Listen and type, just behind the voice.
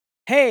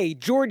Hey,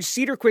 George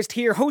Cedarquist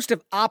here, host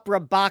of Opera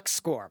Box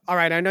Score. All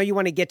right, I know you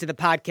want to get to the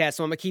podcast,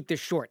 so I'm going to keep this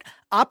short.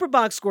 Opera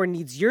Box Score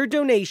needs your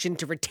donation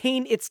to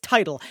retain its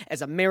title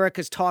as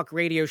America's talk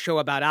radio show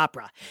about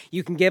opera.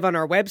 You can give on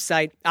our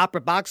website,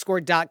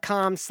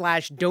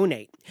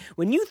 operaboxscore.com/donate.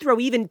 When you throw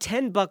even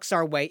 $10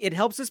 our way, it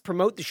helps us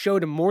promote the show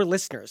to more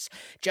listeners.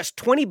 Just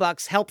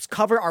 $20 helps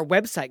cover our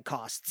website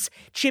costs.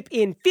 Chip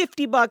in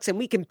 $50 and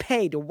we can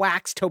pay to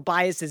wax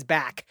Tobias's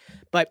back.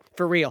 But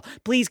for real,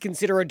 please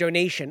consider a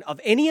donation of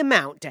any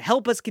amount to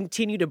help us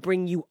continue to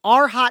bring you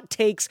our hot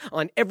takes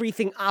on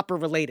everything opera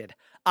related.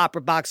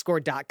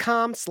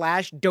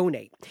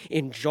 operaboxscore.com/donate.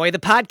 Enjoy the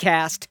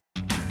podcast.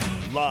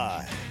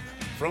 Live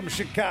from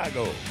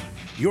Chicago,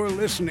 you're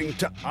listening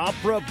to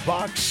Opera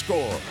Box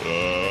Score.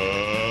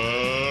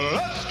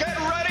 Let's get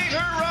ready to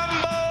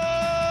rumble!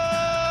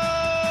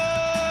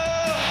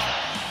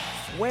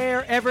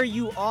 Wherever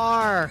you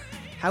are,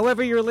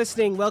 however you're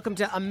listening, welcome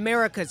to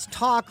America's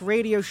talk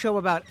radio show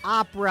about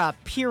opera,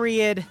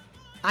 period.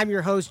 I'm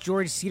your host,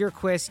 George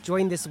Cedarquist,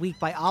 joined this week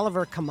by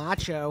Oliver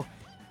Camacho.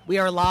 We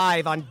are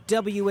live on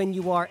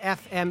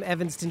WNUR-FM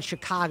Evanston,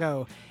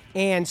 Chicago,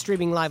 and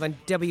streaming live on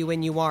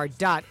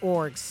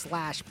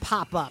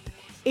WNUR.org/pop-up.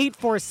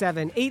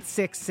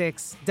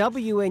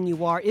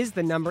 847-866-WNUR is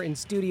the number in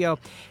studio.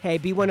 Hey,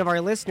 be one of our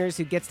listeners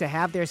who gets to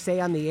have their say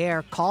on the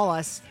air. Call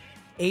us,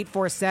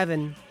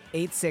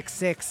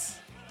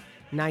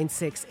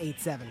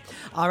 847-866-9687.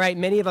 All right,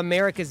 many of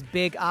America's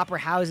big opera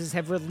houses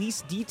have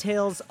released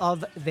details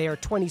of their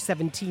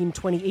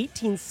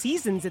 2017-2018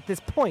 seasons at this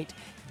point.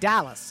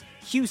 Dallas,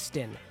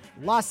 Houston,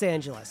 Los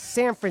Angeles,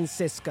 San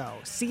Francisco,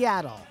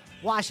 Seattle,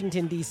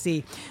 Washington,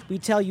 D.C. We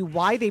tell you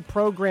why they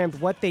programmed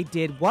what they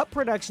did, what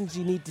productions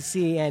you need to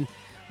see, and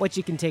what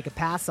you can take a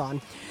pass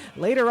on.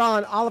 Later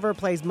on, Oliver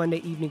plays Monday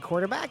Evening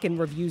Quarterback and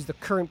reviews the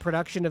current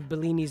production of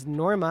Bellini's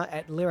Norma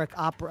at Lyric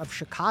Opera of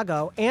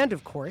Chicago. And,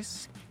 of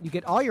course, you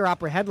get all your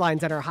opera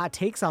headlines and our hot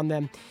takes on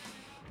them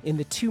in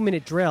the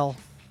 2-minute drill.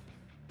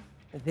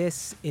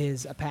 This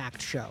is a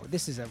packed show.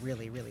 This is a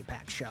really, really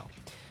packed show.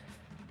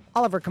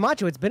 Oliver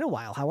Camacho, it's been a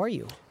while. How are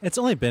you? It's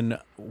only been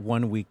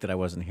 1 week that I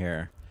wasn't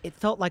here. It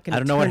felt like an I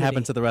don't know what eternity.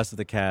 happened to the rest of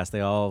the cast.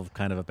 They all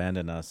kind of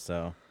abandoned us,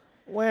 so...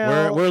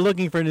 Well, We're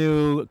looking for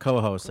new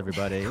co-hosts,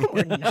 everybody.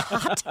 we're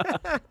not.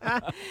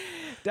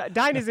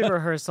 Dinah's in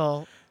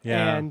rehearsal,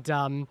 Yeah. and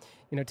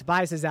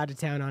Tobias is out of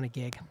town on a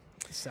gig.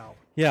 So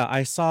Yeah,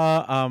 I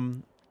saw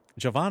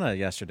Giovanna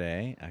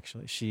yesterday,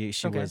 actually. She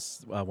Okay.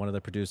 was one of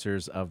the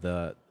producers of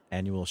the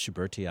annual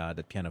Schubertiade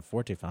at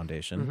Pianoforte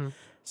Foundation.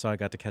 So I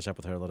got to catch up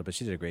with her a little bit.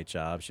 She did a great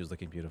job. She was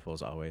looking beautiful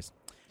as always.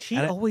 she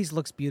And always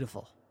looks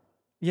beautiful.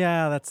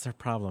 Yeah, that's her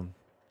problem.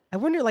 I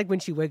wonder, when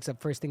she wakes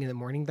up first thing in the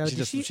morning, though.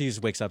 She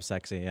just wakes up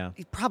sexy, yeah.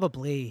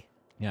 Probably.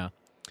 Yeah.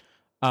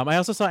 I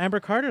also saw Amber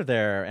Carter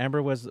there.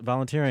 Amber was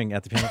volunteering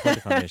at the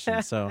Pianoforte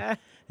Foundation, so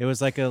it was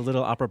like a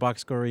little Opera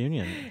Box Score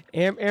reunion.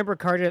 Amber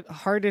Carter,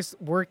 hardest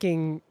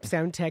working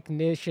sound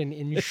technician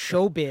in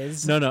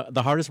showbiz. No,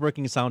 the hardest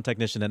working sound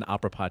technician in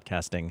opera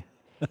podcasting.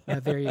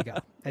 Yeah, there you go.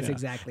 That's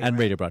exactly and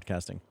right. radio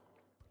broadcasting.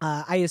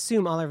 I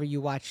assume, Oliver,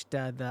 you watched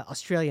the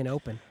Australian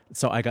Open.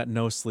 So I got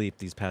no sleep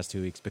these past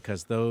 2 weeks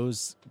because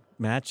those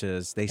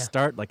matches, they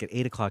start like at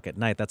 8 o'clock at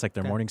night. That's like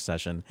their morning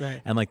session.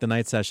 Right. And like the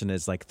night session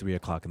is like 3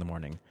 o'clock in the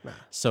morning. Wow.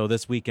 So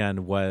this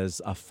weekend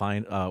was a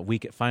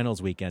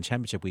finals weekend,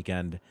 championship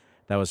weekend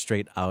that was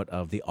straight out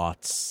of the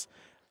aughts.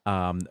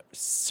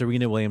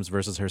 Serena Williams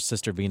versus her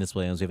sister Venus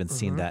Williams. We haven't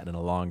seen that in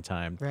a long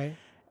time. Right.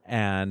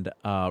 And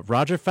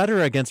Roger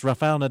Federer against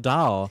Rafael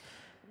Nadal.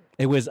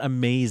 It was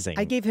amazing.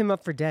 I gave him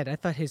up for dead. I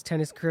thought his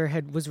tennis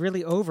career was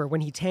really over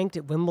when he tanked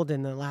at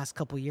Wimbledon the last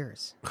couple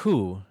years.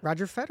 Who?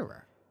 Roger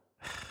Federer.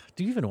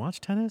 Do you even watch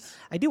tennis?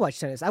 I do watch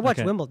tennis. I watch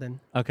Okay.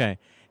 Wimbledon. Okay.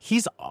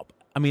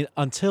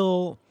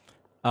 Until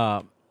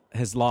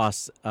his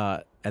loss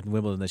at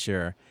Wimbledon this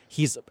year,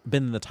 he's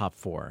been in the top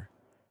 4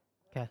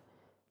 Okay.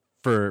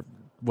 for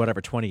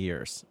 20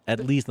 years, at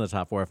least in the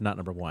top 4, if not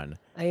number 1.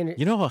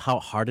 You know how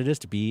hard it is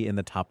to be in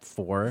the top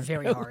 4?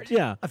 Very hard.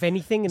 Yeah. Of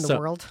anything in the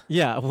world.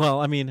 Yeah.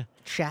 Well,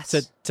 Chess.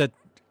 to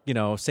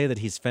say that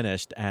he's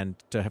finished and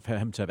to have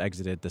him to have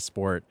exited the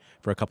sport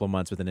for a couple of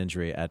months with an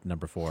injury at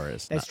number 4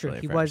 is That's not true.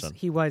 really He fair was for him.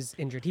 he was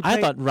injured. He I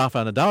played, thought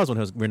Rafael Nadal was one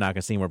who we're not going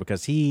to see more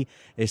because he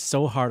is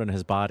so hard on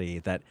his body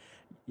that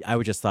I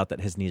would just thought that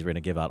his knees were going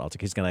to give out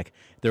altogether. He's going to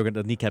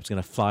the kneecap's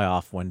going to fly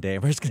off one day.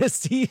 We're just going to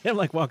see him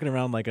walking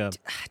around like a.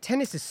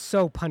 tennis is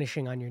so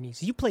punishing on your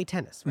knees. You play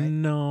tennis, right?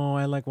 No,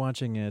 I like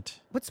watching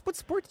it. What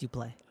sport do you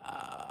play?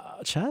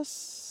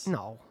 Chess.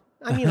 No.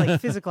 I mean, like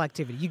physical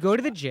activity. You go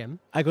to the gym.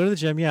 I go to the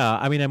gym. Yeah,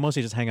 I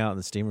mostly just hang out in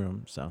the steam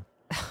room. So.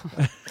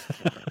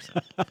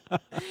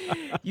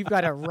 You've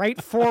got a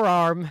right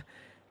forearm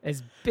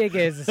as big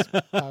as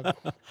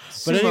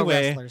sumo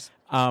anyway, wrestlers.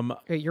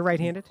 You're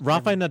right-handed?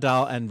 Rafael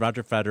Nadal and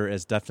Roger Federer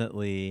is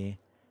definitely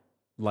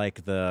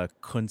like the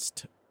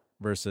Kunst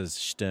versus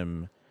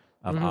Stimme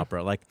of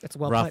opera. Like That's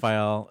well put.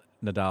 Rafael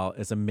Nadal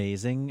is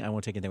amazing. I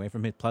won't take anything away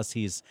from him. Plus,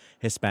 he's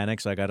Hispanic,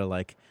 so I got to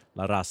like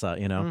La Raza,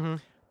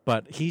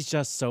 But he's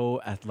just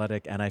so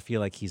athletic, and I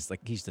feel like he's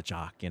the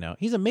jock.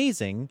 He's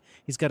amazing.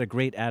 He's got a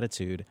great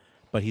attitude,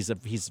 but he's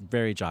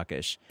very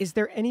jockish. Is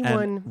there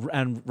anyone?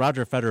 And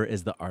Roger Federer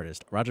is the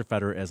artist. Roger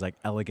Federer is like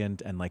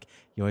elegant, and like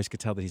you always could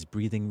tell that he's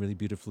breathing really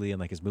beautifully,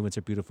 and like his movements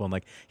are beautiful, and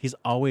like he's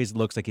always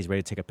looks like he's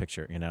ready to take a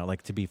picture.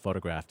 Like to be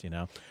photographed.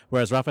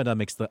 Whereas Rafael Nadal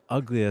makes the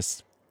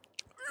ugliest.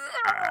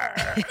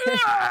 You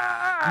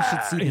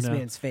should see this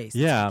man's face.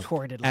 Yeah, it's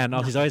contorted and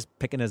he's always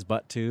picking his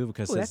butt too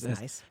because that's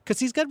nice. Because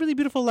he's got really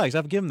beautiful legs.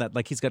 I've given that.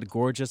 Like he's got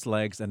gorgeous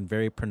legs and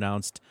very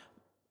pronounced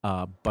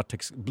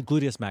buttocks,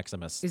 gluteus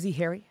maximus. Is he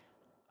hairy?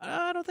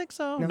 I don't think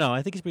so. No,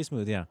 I think he's pretty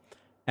smooth. Yeah,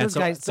 and those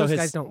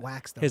guys don't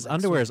wax them. His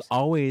underwear is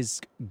always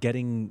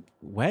getting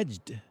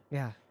wedged.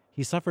 Yeah,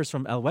 he suffers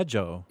from el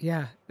wedjo.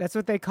 Yeah, that's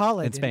what they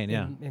call it in Spain.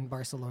 in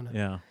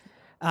Barcelona.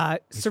 Yeah,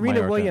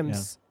 Serena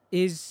Williams.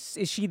 Is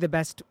she the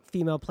best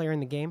female player in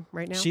the game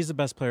right now? She's the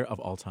best player of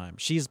all time.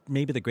 She's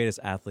maybe the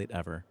greatest athlete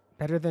ever.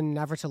 Better than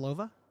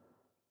Navratilova?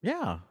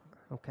 Yeah.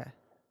 Okay.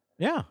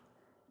 Yeah.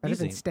 Better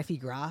than Steffi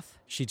Graf?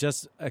 She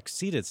just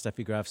exceeded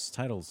Steffi Graf's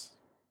titles.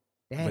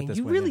 Dang,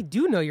 you really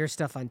do know your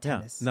stuff on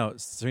tennis. Yeah. No,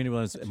 Serena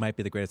Williams might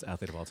be the greatest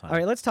athlete of all time. All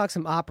right, let's talk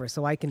some opera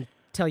so I can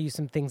tell you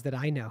some things that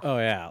I know. Oh,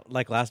 yeah.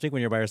 Like last week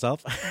when you were by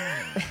yourself?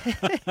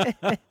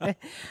 I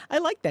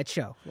liked that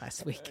show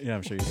last week. Yeah,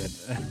 I'm sure you did.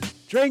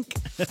 Drink!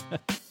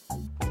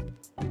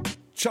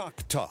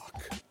 Chalk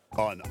Talk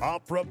on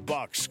Opera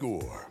Box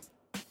Score.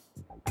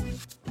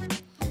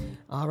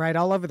 All right,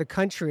 all over the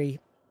country,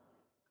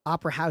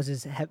 opera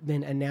houses have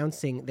been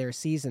announcing their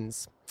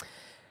seasons.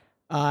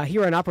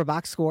 Here on Opera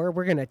Box Score,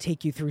 we're going to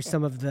take you through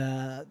some of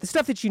the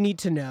stuff that you need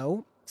to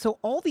know. So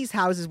all these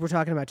houses we're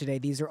talking about today,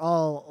 these are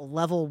all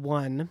level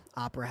 1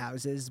 opera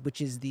houses, which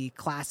is the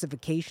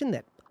classification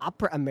that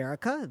Opera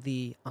America,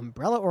 the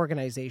umbrella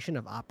organization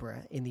of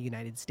opera in the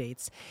United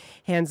States,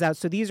 hands out.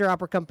 So these are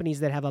opera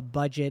companies that have a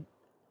budget,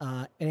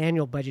 an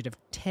annual budget of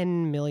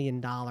 $10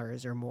 million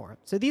or more.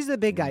 So these are the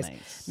big guys.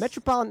 Nice.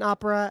 Metropolitan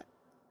Opera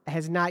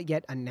has not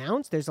yet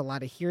announced. There's a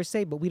lot of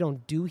hearsay, but we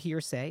don't do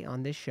hearsay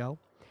on this show.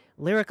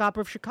 Lyric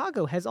Opera of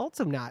Chicago has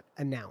also not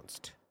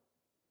announced.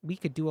 We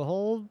could do a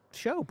whole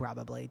show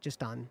probably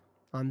just on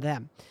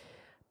them.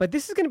 But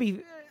this is going to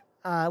be,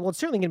 it's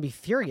certainly going to be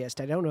furious.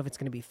 I don't know if it's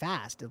going to be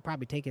fast. It'll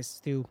probably take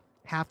us through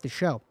half the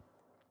show.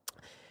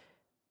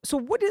 So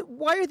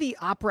why are the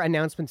opera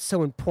announcements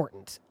so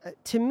important?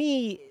 To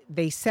me,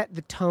 they set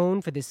the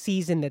tone for the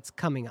season that's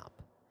coming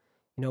up.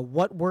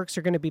 What works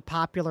are going to be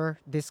popular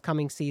this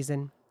coming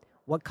season?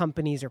 What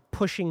companies are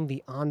pushing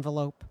the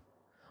envelope?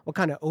 What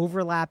kind of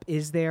overlap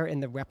is there in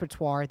the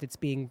repertoire that's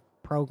being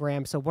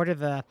programmed? So what are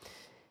the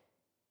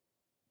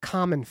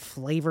common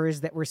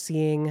flavors that we're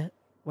seeing?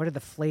 What are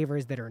the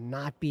flavors that are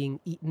not being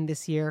eaten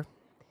this year?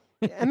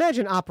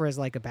 Imagine opera is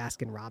like a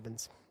Baskin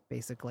Robbins,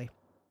 basically.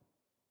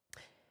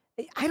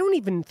 I don't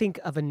even think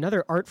of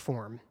another art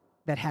form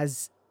that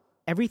has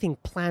everything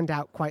planned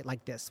out quite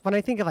like this. When I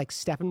think of like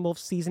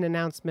Steppenwolf's season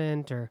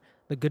announcement or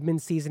the Goodman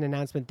season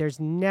announcement, there's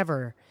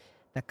never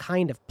the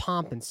kind of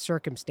pomp and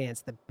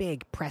circumstance, the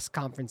big press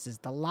conferences,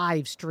 the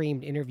live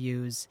streamed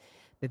interviews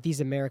that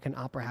these American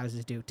opera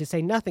houses do, to say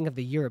nothing of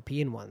the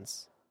European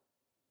ones.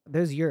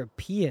 Those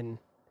European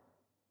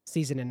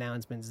season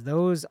announcements,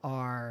 those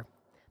are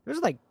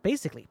like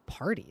basically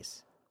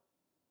parties.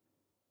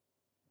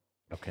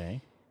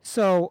 Okay.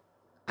 So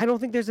I don't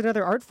think there's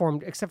another art form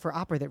except for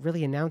opera that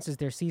really announces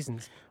their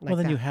seasons. Well,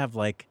 then you have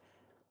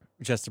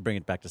just to bring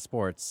it back to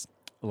sports,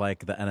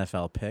 like the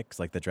NFL picks,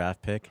 like the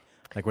draft pick,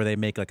 like where they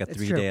make like a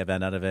 3-day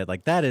event out of it.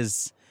 Like that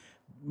is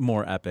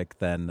more epic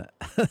than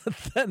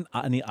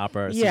any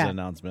opera season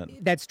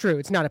announcement. That's true.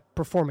 It's not a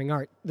performing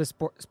art, the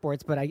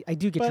sports, but I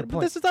do get your point. But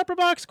this is Opera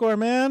Box Score,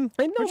 man.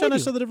 I know. We're trying to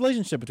show the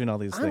relationship between all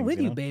these things. I'm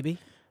with you, baby.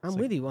 I'm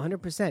with you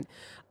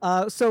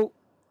 100%. So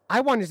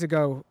I wanted to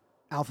go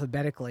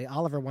alphabetically.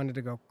 Oliver wanted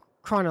to go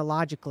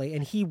chronologically,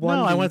 and he won.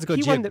 No, I wanted to go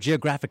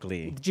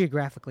geographically.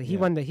 Geographically, he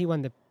won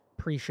the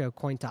pre-show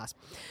coin toss.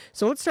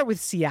 So let's start with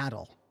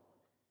Seattle.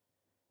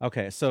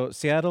 Okay, so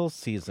Seattle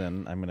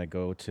season, I'm going to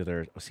go to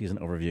their season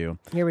overview.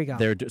 Here we go.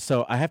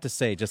 So I have to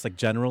say, just like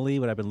generally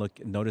what I've been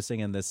noticing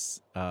in this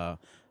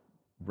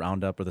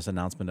roundup or this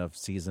announcement of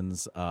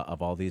seasons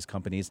of all these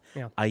companies,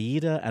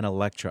 Aida and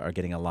Elektra are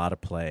getting a lot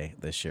of play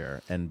this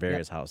year in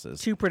various houses.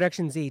 2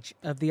 productions each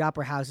of the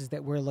opera houses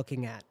that we're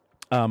looking at.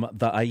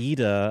 The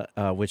Aida,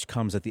 which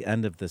comes at the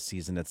end of the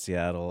season at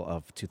Seattle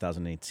of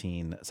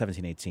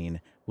 17-18,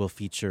 will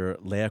feature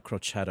Lea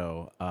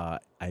Crocetto.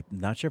 I'm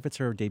not sure if it's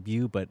her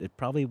debut, but it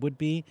probably would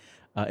be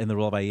in the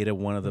role of Aida,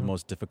 one of the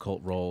most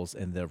difficult roles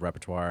in the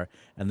repertoire.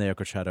 And Lea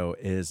Crocetto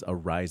is a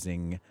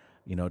rising,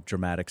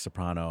 dramatic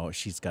soprano.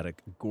 She's got a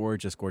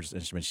gorgeous, gorgeous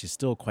instrument. She's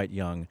still quite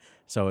young,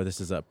 so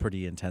this is a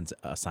pretty intense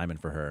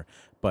assignment for her,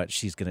 but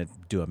she's going to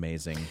do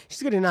amazing.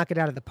 She's going to knock it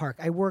out of the park.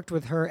 I worked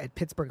with her at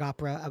Pittsburgh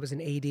Opera. I was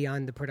an AD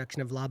on the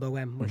production of La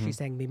Boheme, where she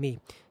sang Mimi.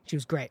 She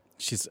was great.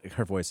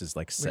 Her voice is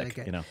like sick,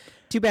 really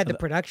Too bad the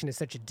production is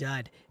such a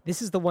dud.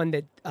 This is the one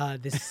that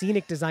the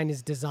scenic design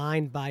is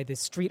designed by this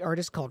street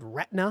artist called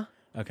Retna.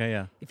 Okay,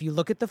 yeah. If you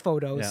look at the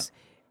photos...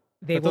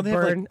 they But will don't they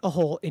have, burn a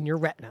hole in your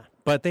retina.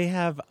 But they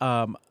have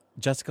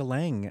Jessica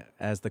Lange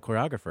as the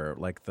choreographer,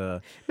 like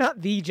the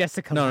Not the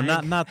Jessica no,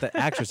 Lange. not the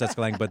actress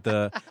Jessica Lange, but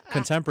the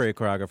contemporary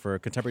dance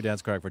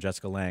choreographer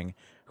Jessica Lange,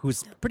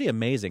 who's pretty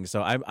amazing.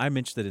 So I'm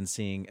interested in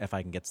seeing if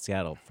I can get to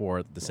Seattle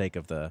for the sake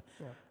of the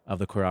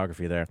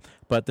choreography there.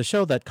 But the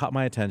show that caught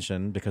my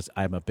attention, because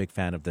I'm a big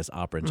fan of this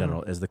opera in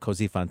general, is the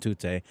Così fan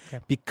tutte,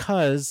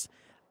 because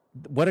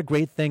what a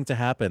great thing to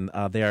happen.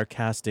 They are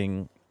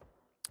casting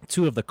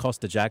two of the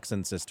Costa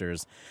Jackson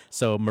sisters.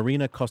 So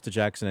Marina Costa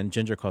Jackson and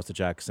Ginger Costa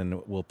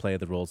Jackson will play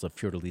the roles of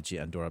Fiordalice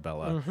and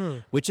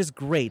Dorabella, which is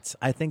great.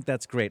 I think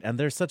that's great. And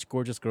they're such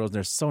gorgeous girls, and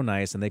they're so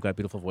nice, and they've got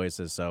beautiful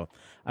voices. So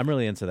I'm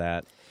really into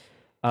that.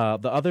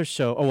 The other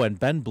show, and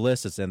Ben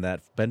Bliss is in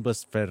that. Ben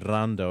Bliss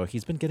Ferrando.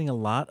 He's been getting a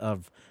lot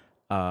of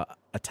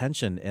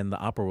attention in the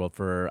opera world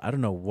for I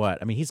don't know what.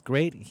 I mean, he's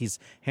great. He's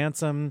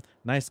handsome,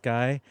 nice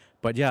guy.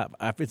 But yeah,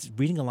 I've been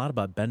reading a lot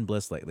about Ben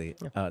Bliss lately,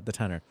 the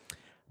tenor.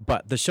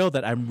 But the show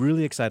that I'm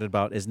really excited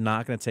about is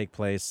not going to take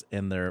place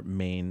in their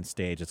main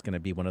stage. It's going to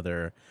be one of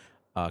their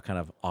kind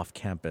of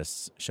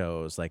off-campus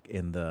shows, like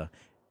in the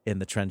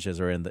trenches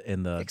or in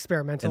the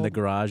experimental in the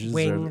garages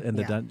wing. or in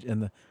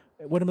the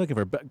what am I looking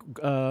for?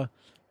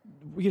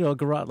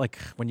 Garage, like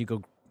when you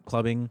go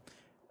clubbing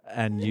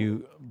and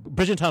you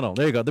Bridge and Tunnel.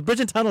 There you go, the Bridge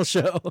and Tunnel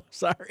show.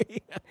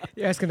 Sorry,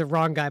 You're asking the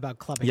wrong guy about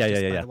clubbing. Yeah.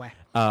 By the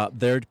way.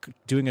 They're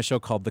doing a show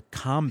called The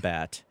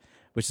Combat,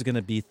 which is going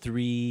to be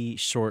 3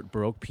 short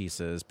Baroque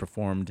pieces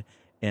performed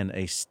in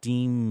a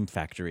steam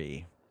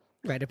factory.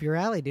 Right up your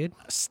alley, dude.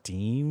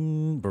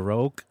 Steam,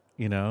 Baroque,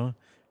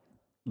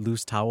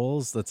 loose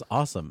towels. That's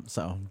awesome.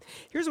 So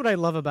Here's what I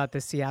love about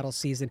this Seattle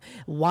season.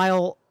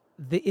 While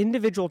the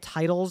individual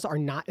titles are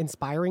not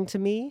inspiring to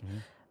me,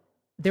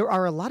 there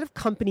are a lot of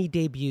company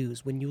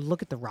debuts when you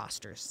look at the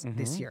rosters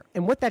this year.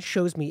 And what that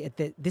shows me is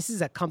that this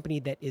is a company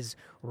that is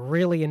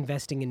really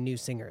investing in new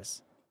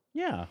singers.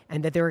 yeah.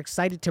 And that they're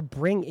excited to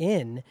bring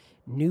in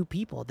new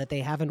people that they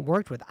haven't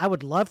worked with. I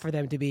would love for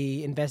them to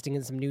be investing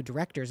in some new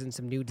directors and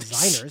some new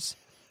designers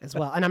as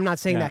well. And I'm not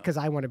saying that because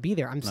I want to be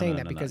there. I'm saying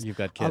that because you've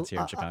got kids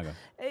here in Chicago.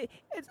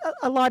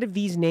 A lot of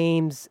these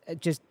names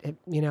just,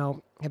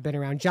 have been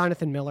around.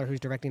 Jonathan Miller, who's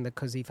directing the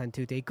Così fan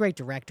tutte, great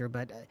director,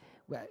 but,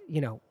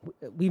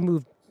 we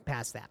moved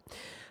past that.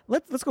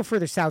 Let's go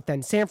further south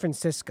then. San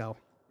Francisco.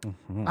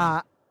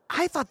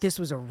 I thought this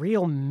was a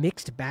real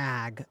mixed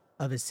bag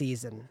of a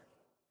season.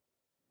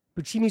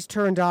 Puccini's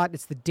Turandot,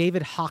 it's the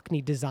David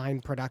Hockney design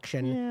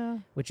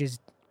production, which is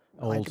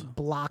Old. like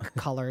block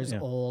colors,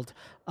 old.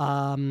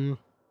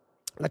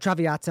 La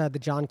Traviata, the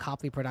John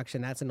Copley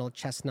production, that's an old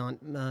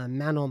chestnut.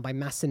 Manon by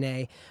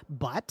Massenet.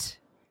 But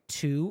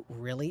 2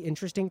 really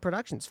interesting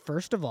productions.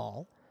 First of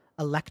all,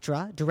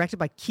 Electra, directed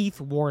by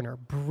Keith Warner,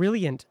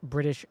 brilliant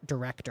British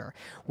director,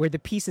 where the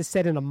piece is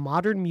set in a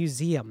modern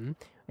museum.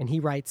 And he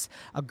writes,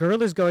 a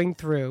girl is going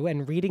through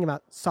and reading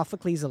about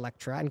Sophocles'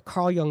 Electra and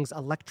Carl Jung's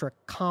Electra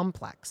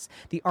complex.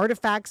 The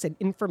artifacts and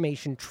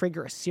information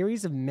trigger a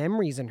series of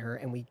memories in her,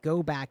 and we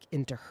go back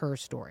into her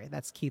story.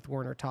 That's Keith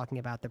Warner talking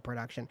about the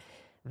production.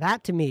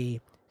 That, to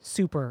me,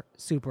 super,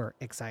 super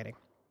exciting.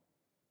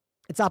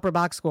 It's Opera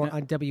Box Score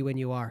on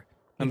WNUR.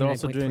 And they're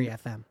also doing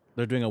FM.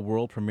 They're doing a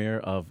world premiere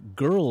of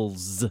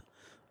Girls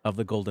of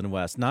the Golden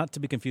West, not to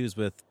be confused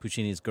with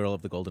Puccini's Girl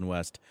of the Golden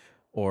West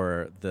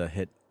or the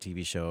hit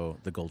TV show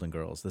The Golden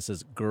Girls. This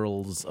is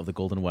Girls of the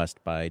Golden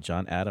West by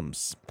John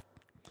Adams.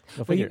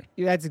 Go figure.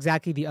 That's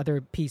exactly the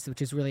other piece,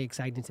 which is really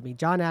exciting to me.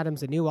 John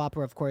Adams, a new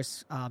opera, of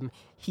course,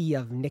 he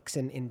of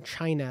Nixon in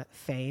China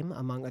fame,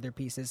 among other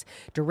pieces,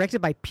 directed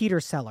by Peter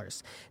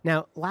Sellers.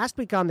 Now, last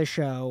week on the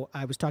show,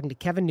 I was talking to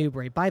Kevin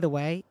Newbury. By the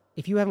way,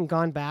 if you haven't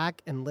gone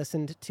back and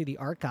listened to the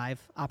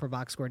archive,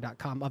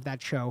 operaboxscore.com, of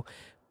that show,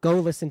 go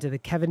listen to the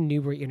Kevin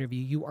Newbury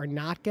interview. You are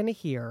not going to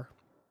hear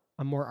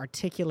a more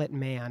articulate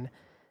man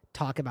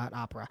talk about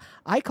opera.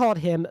 I called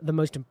him the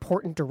most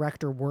important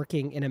director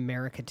working in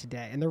America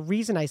today. And the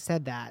reason I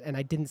said that, and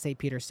I didn't say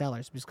Peter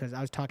Sellers, was because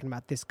I was talking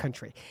about this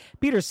country.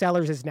 Peter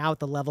Sellers is now at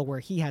the level where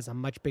he has a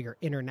much bigger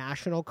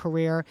international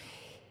career.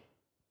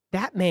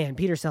 That man,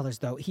 Peter Sellers,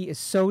 though, he is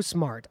so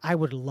smart. I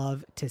would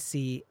love to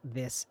see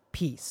this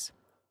piece.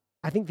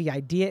 I think the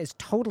idea is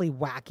totally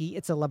wacky.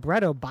 It's a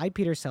libretto by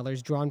Peter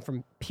Sellers drawn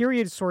from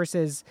period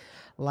sources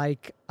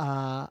like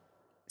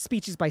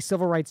speeches by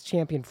civil rights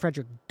champion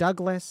Frederick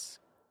Douglass,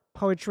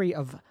 poetry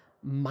of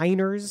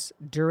miners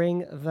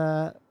during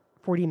the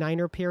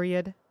 49er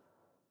period,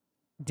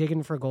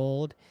 digging for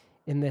gold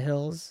in the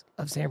hills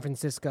of San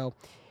Francisco.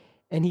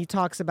 And he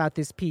talks about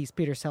this piece,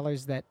 Peter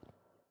Sellers, that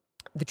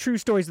the true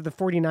stories of the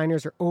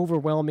 49ers are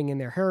overwhelming in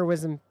their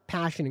heroism,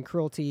 passion, and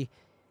cruelty,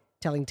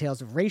 telling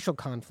tales of racial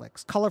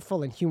conflicts,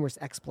 colorful and humorous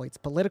exploits,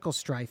 political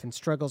strife, and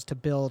struggles to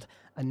build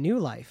a new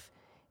life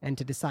and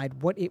to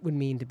decide what it would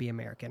mean to be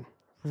American.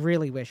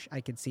 Really wish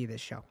I could see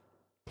this show.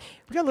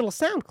 We got a little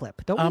sound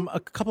clip, don't we? A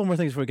couple more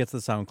things before we get to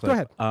the sound clip. Go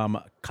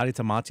ahead.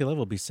 Carita Matula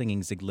will be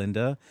singing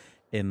Sieglinde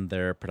in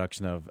their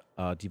production of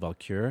Die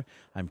Walküre.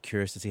 I'm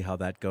curious to see how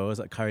that goes.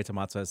 Carita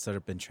Matula has sort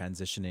of been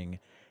transitioning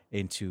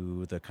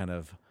into the kind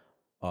of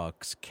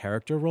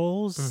character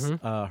roles.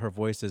 Her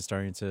voice is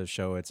starting to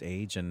show its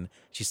age, and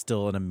she's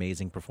still an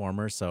amazing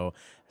performer. So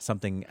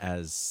something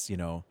as,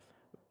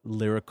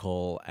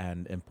 lyrical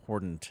and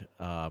important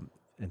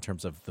in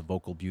terms of the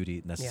vocal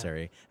beauty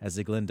necessary as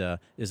Sieglinde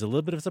is a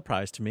little bit of a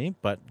surprise to me,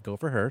 but go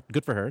for her.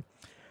 Good for her.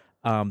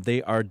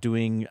 They are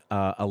doing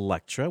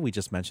Elektra. We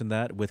just mentioned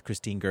that with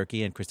Christine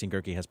Goerke, and Christine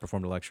Goerke has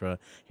performed Elektra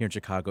here in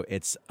Chicago.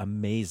 It's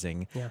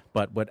amazing. Yeah.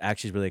 But what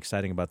actually is really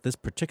exciting about this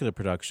particular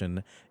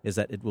production is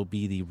that it will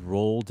be the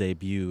role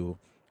debut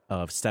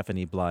of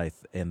Stephanie Blythe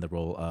in the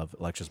role of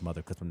Elektra's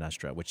mother,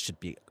 Clytemnestra, which should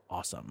be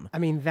awesome. I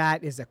mean,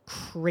 that is a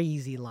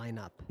crazy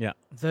lineup. Yeah.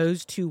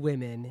 Those two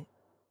women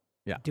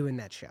doing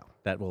that show.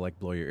 That will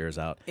blow your ears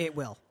out. It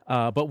will.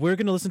 But we're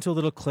going to listen to a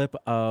little clip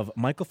of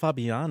Michael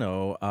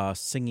Fabiano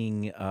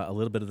singing a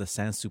little bit of the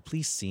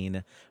Saint-Sulpice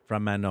scene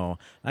from Manon.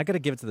 I got to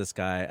give it to this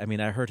guy. I mean,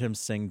 I heard him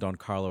sing Don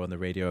Carlo on the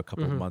radio a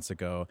couple of months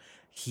ago.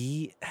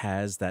 He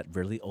has that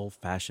really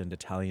old-fashioned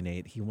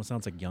Italianate. He almost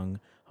sounds like young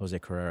Jose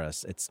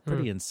Carreras. It's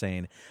pretty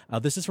insane.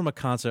 This is from a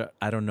concert.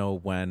 I don't know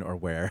when or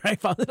where. I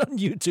found it on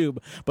YouTube.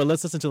 But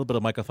let's listen to a little bit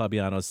of Michael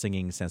Fabiano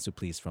singing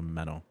Saint-Sulpice from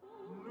Manon.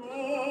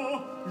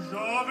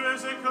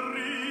 J'avais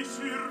écrit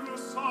sur le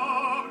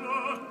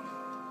sable,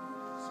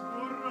 ce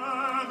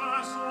rêve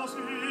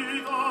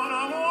insensé dans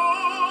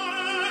l'amore,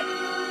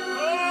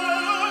 le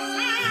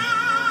ciel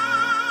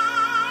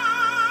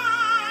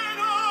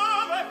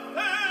avait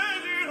fait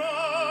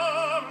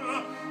durable,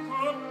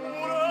 que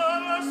pour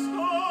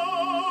l'instant,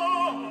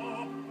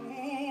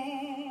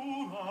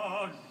 pour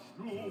un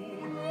jour.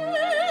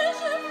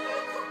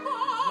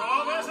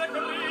 J'avais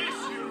écrit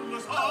sur le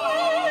sable.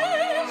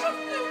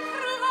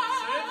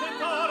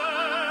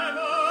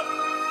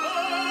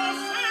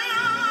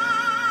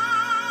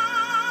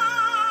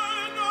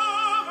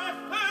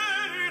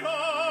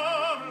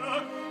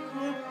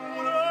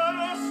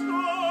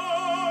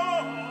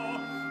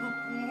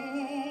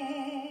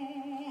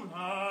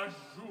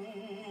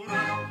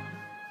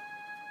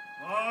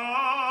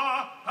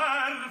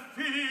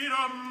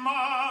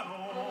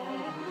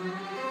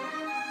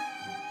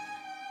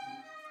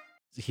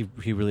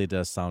 He really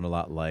does sound a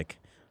lot like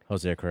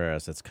Jose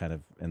Carreras. It's kind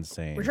of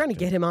insane. We're trying to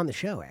get him on the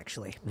show,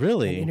 actually.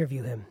 Really? And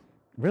interview him.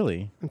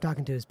 Really? I'm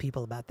talking to his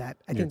people about that.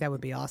 I think that would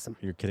be awesome.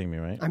 You're kidding me,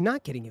 right? I'm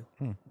not kidding you.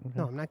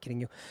 No, I'm not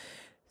kidding you.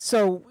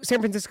 So San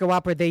Francisco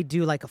Opera, they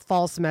do like a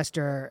fall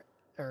semester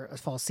or a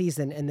fall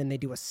season, and then they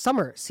do a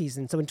summer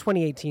season. So in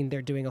 2018,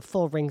 they're doing a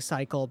full ring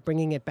cycle,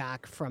 bringing it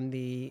back from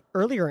the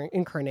earlier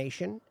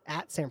incarnation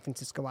at San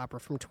Francisco Opera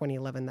from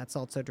 2011. That's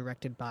also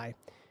directed by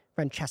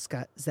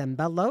Francesca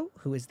Zambello,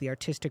 who is the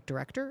artistic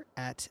director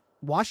at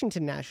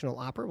Washington National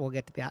Opera. We'll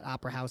get to that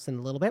opera house in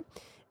a little bit,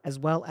 as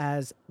well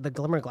as the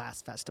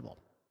Glimmerglass Festival.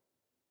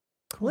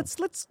 Cool.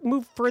 Let's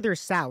move further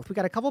south. We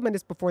got a couple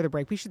minutes before the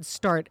break. We should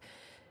start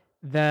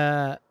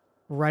the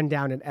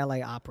rundown at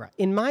LA Opera.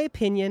 In my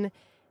opinion,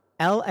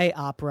 LA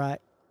Opera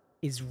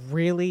is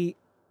really,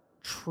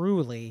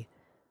 truly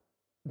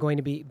going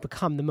to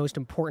become the most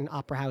important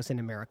opera house in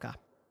America.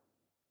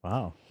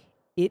 Wow.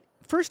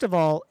 First of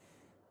all,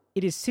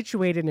 it is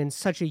situated in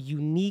such a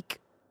unique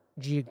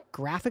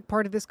geographic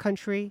part of this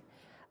country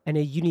and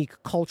a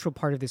unique cultural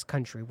part of this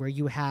country where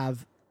you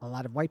have a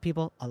lot of white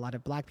people, a lot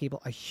of black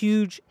people, a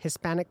huge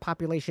Hispanic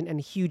population, and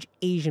a huge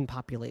Asian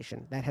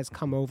population that has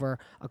come over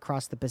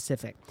across the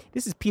Pacific.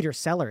 This is Peter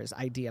Sellers'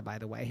 idea, by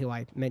the way, who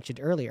I mentioned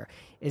earlier,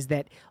 is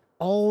that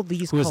all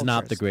these cultures... Who is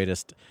not the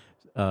greatest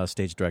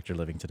stage director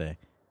living today?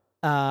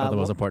 The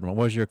most important one.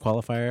 What was your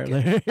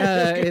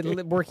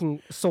qualifier?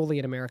 Working solely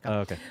in America. Oh,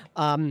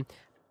 okay.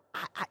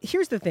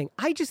 Here's the thing.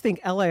 I just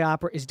think LA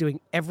Opera is doing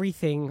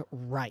everything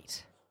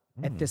right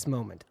at this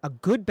moment. A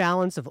good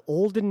balance of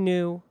old and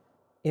new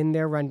in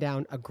their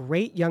rundown, a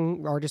great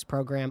young artist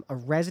program, a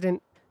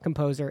resident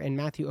composer, and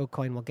Matthew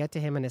Aucoin. We'll get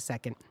to him in a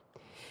second.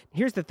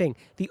 Here's the thing.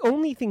 The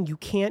only thing you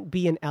can't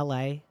be in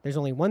LA, there's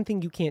only one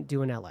thing you can't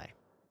do in LA.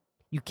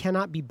 You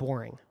cannot be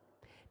boring.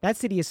 That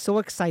city is so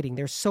exciting.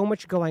 There's so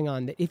much going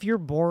on that if you're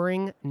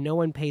boring, no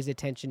one pays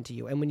attention to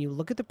you. And when you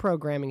look at the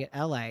programming at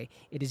LA,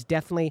 it is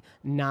definitely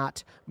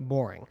not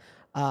boring.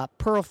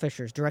 Pearl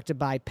Fishers, directed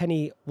by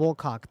Penny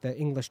Woolcock, the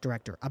English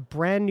director. A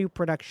brand new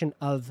production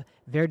of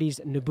Verdi's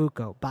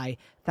Nabucco by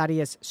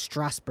Thaddeus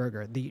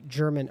Strasberger, the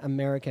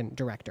German-American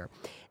director.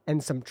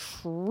 And some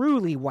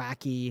truly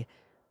wacky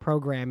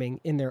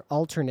programming in their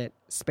alternate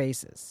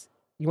spaces.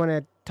 You want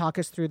to talk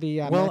us through the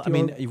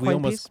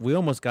we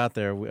almost got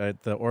there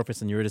at the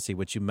Orpheus and Eurydice,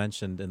 which you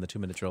mentioned in the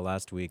 2-minute drill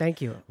last week.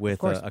 Thank you.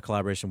 With a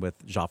collaboration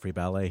with Joffrey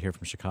Ballet here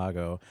from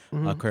Chicago,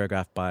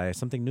 choreographed by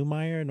something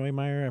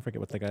Neumeier. I forget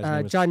what the guy's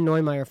name is. John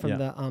Neumeier from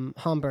the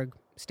Hamburg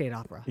State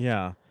Opera.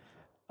 Yeah.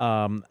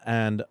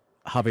 And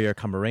Javier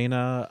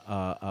Camarena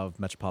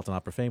of Metropolitan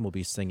Opera fame will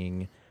be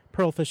singing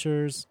Pearl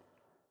Fishers.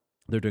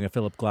 They're doing a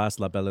Philip Glass,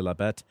 La Belle et la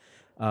Bête.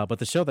 But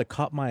the show that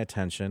caught my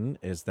attention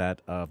is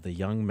that of the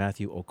young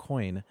Matthew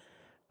Aucoin,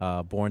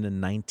 born in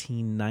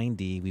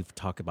 1990. We've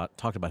talked about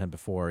him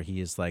before.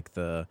 He is like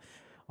the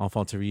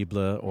enfant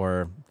terrible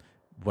or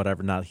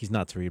whatever. He's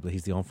not terrible.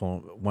 He's the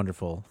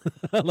wonderful.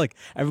 Like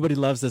everybody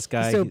loves this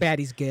guy. He's so bad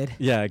he's good.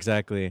 Yeah,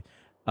 exactly.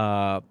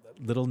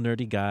 Little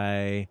nerdy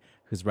guy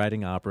who's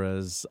writing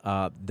operas.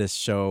 This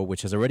show,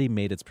 which has already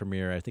made its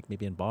premiere, I think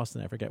maybe in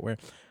Boston, I forget where,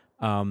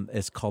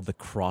 is called The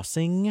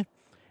Crossing,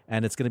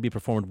 and it's going to be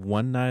performed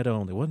one night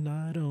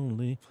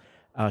only.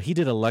 He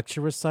did a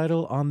lecture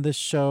recital on this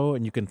show,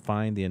 and you can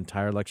find the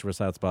entire lecture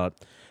recital. It's about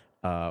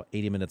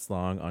 80 minutes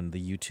long on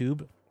the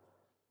YouTube.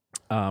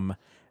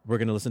 We're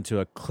going to listen to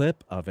a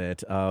clip of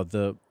it.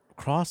 The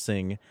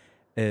Crossing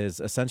is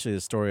essentially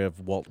the story of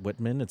Walt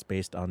Whitman. It's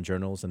based on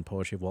journals and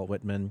poetry of Walt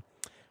Whitman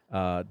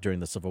during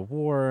the Civil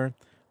War.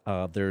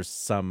 There's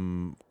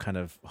some kind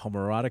of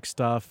homoerotic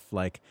stuff,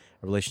 like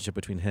a relationship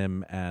between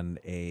him and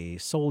a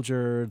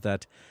soldier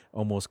that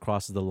almost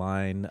crosses the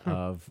line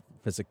of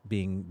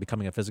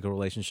becoming a physical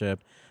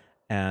relationship.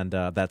 And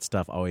that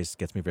stuff always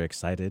gets me very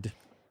excited.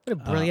 What a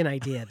brilliant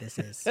idea this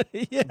is.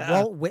 Yeah.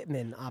 Walt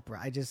Whitman opera.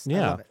 I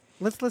love it.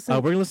 Let's listen.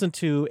 We're going to listen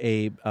to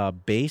a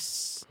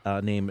bass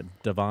named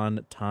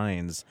Devon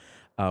Tynes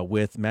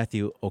with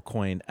Matthew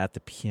Aucoin at the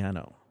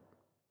piano.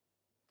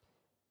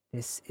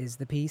 This is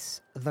the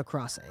piece, The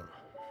Crossing.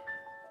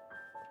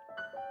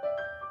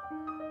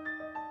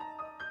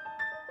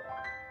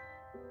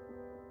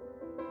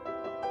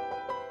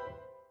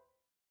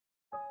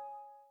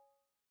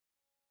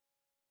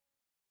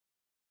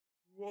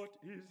 What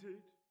is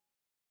it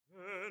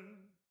then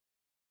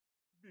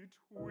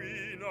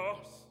between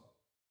us?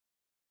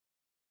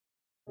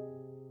 You,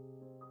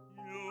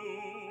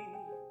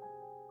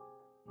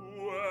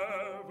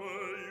 whoever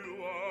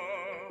you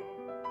are,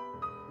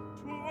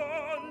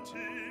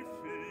 20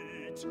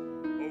 feet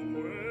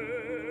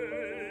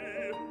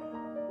away,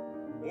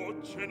 or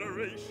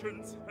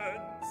generations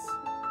hence.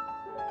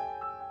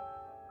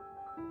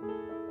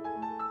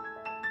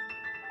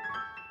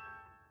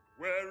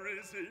 Where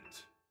is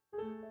it?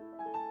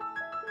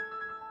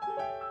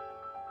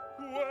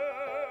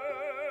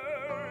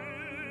 Where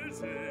is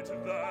it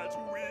that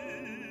we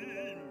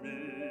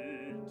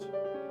meet?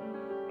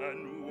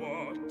 And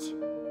what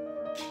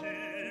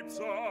keeps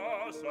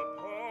us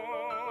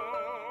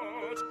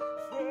apart?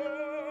 For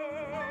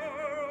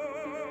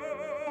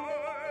I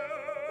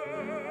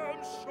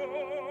am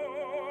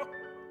sure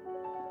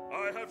I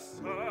have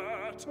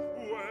sat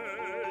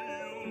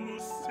where you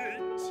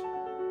sit,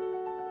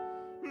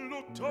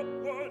 looked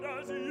upward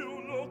as you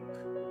look,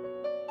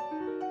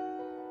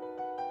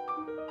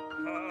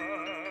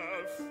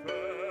 have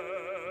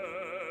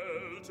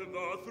felt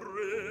the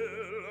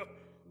thrill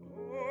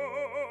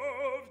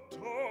of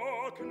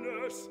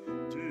darkness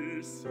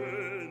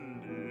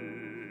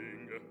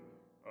descending,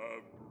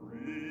 have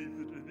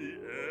breathed the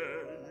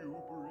air you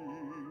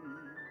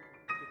breathe.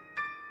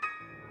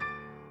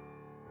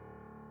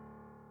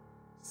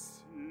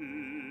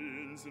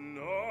 Since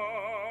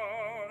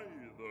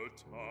neither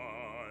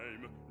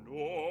time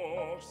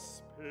nor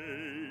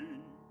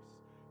space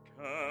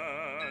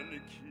can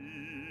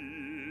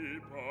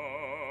keep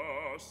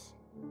us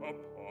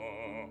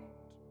apart,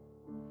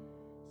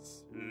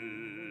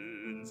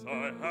 since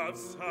I have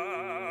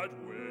sat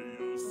where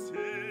you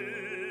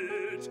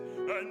sit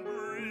and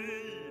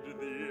breathe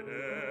the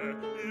air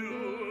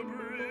you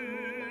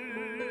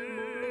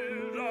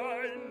breathe, I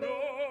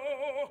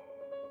know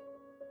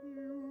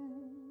you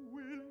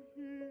will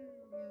hear me.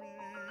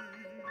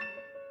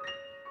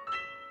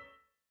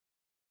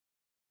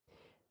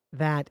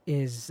 That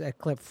is a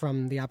clip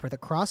from the opera The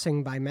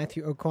Crossing by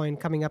Matthew Aucoin,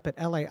 coming up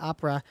at LA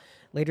Opera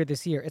later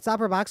this year. It's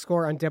Opera Box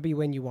Score on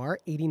WNUR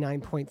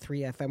 89.3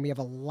 FM. We have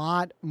a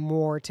lot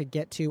more to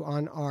get to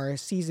on our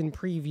season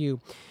preview.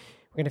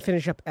 We're going to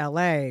finish up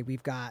LA.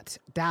 We've got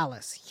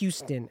Dallas,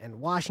 Houston, and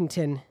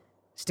Washington.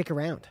 Stick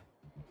around.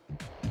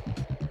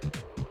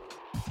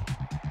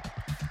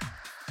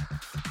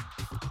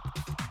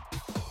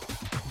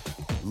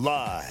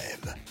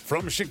 Live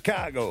from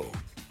Chicago,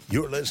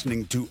 you're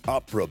listening to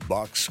Opera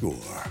Box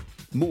Score.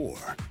 More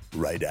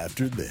right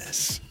after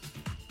this.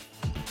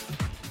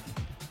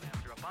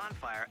 After a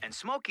bonfire, and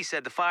Smokey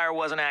said the fire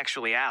wasn't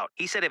actually out.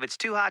 He said if it's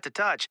too hot to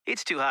touch,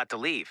 it's too hot to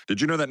leave.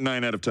 Did you know that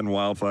 9 out of 10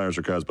 wildfires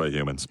are caused by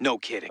humans? No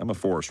kidding. I'm a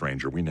forest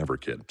ranger. We never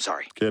kid.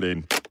 Sorry.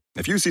 Kidding.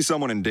 If you see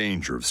someone in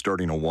danger of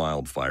starting a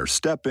wildfire,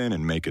 step in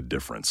and make a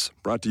difference.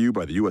 Brought to you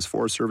by the U.S.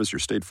 Forest Service, your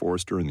state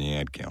forester, and the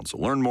Ad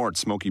Council. Learn more at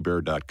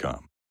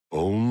SmokeyBear.com.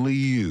 Only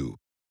you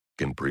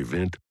can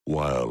prevent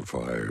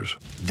wildfires.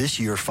 This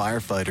year,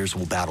 firefighters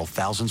will battle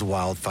thousands of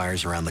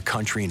wildfires around the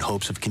country in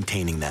hopes of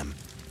containing them.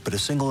 But a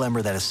single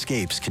ember that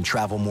escapes can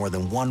travel more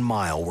than 1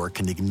 mile, where it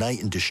can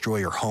ignite and destroy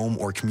your home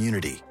or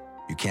community.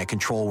 You can't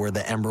control where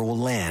the ember will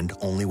land,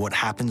 only what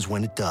happens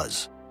when it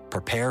does.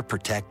 Prepare,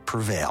 protect,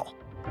 prevail.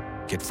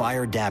 Get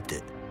fire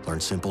adapted. Learn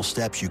simple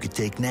steps you could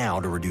take now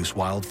to reduce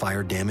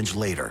wildfire damage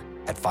later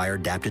at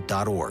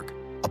fireadapted.org.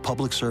 A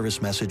public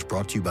service message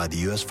brought to you by the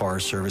U.S.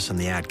 Forest Service and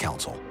the Ad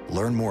Council.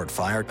 Learn more at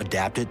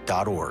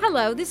fireadapted.org.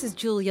 Hello, this is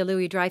Julia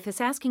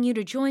Louis-Dreyfus asking you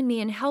to join me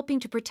in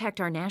helping to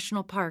protect our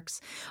national parks.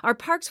 Our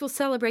parks will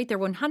celebrate their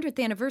 100th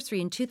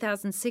anniversary in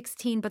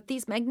 2016, but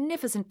these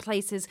magnificent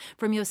places,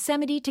 from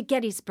Yosemite to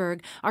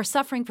Gettysburg, are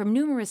suffering from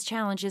numerous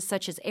challenges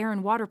such as air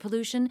and water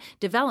pollution,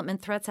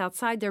 development threats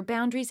outside their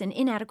boundaries, and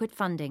inadequate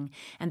funding.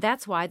 And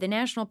that's why the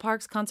National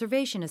Parks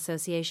Conservation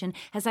Association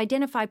has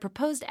identified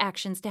proposed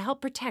actions to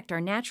help protect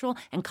our natural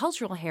and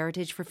cultural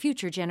heritage for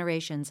future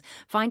generations.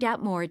 Find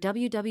out more at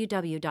www.mpca.org.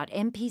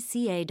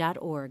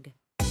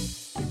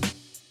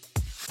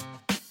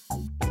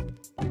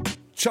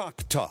 Chalk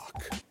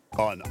Talk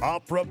on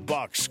Opera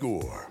Box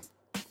Score.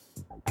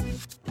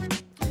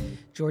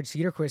 George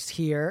Cedarquist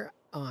here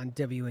on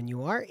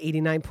WNUR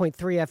 89.3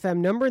 FM.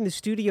 Number in the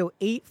studio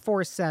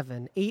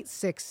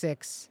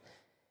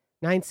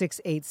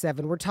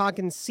 847-866-9687. We're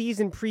talking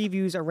season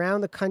previews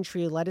around the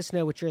country. Let us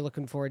know what you're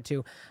looking forward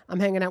to. I'm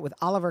hanging out with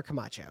Oliver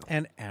Camacho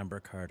And Amber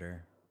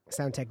Carter,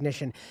 sound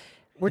technician.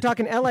 We're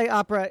talking LA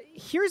opera.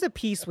 Here's a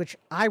piece which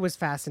I was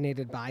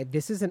fascinated by.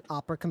 This is an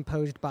opera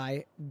composed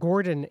by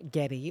Gordon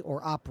Getty,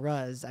 or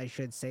operas, I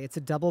should say. It's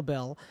a double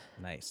bill.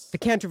 nice. The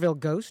Canterville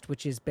Ghost,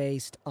 which is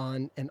based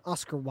on an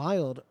Oscar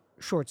Wilde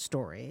short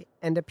story,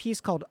 and a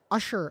piece called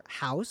Usher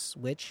House,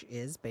 which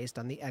is based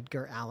on the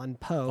Edgar Allan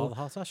Follow Poe the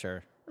House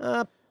Usher.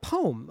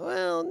 poem.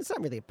 Well, it's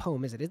not really a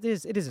poem, is it? It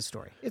is a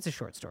story. It's a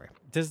short story.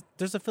 There's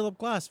a Philip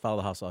Glass Follow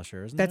the House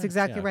Usher, isn't That's there?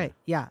 exactly Yeah, right.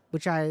 Yeah,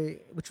 which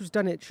was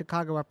done at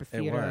Chicago Opera okay.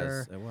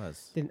 Theater. It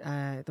was.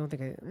 I don't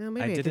think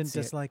maybe I did didn't see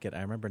it. dislike it.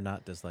 I remember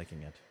not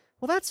disliking it.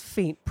 Well, that's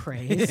faint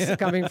praise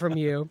coming from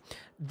you.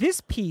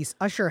 This piece,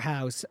 Usher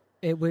House,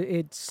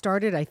 it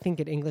started, I think,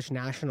 at English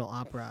National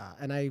Opera,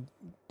 and I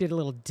did a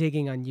little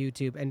digging on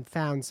YouTube and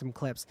found some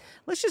clips.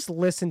 Let's just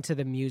listen to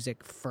the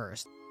music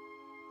first.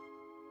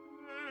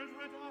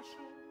 Edward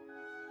Usher,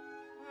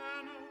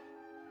 Anna,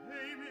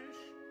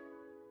 Hamish,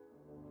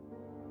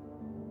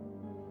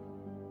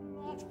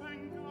 Lot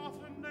Pengoff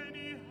and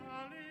Lady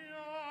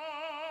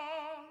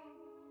Hallion,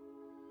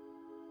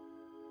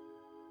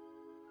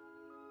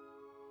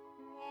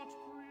 Lot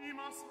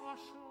Primas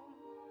Usher,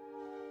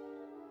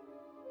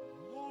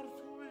 Lord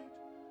Tweed,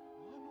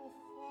 Anno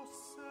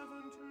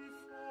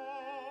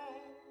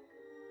 474.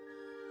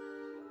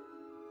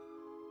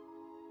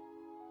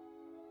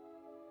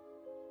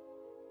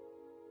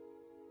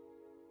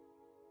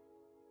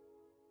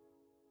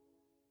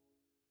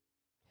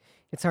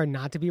 It's hard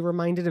not to be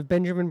reminded of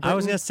Benjamin Britten. I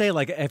was gonna say,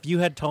 like, if you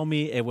had told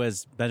me it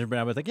was Benjamin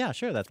Britten, I was like, yeah,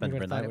 sure, that's I would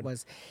Benjamin have Britten. thought it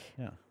was.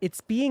 Yeah. It's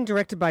being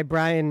directed by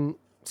Brian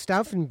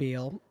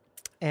Stauffenbiel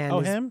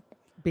and is him?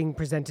 being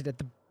presented at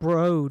the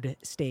Broad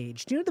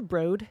stage. Do you know the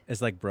Broad?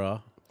 It's like,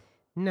 bro.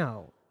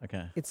 No.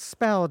 Okay. It's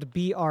spelled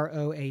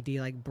B-R-O-A-D,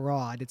 like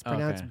broad. It's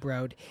pronounced Okay.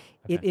 Broad.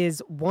 Okay. It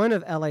is one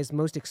of LA's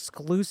most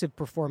exclusive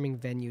performing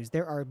venues.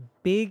 There are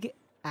big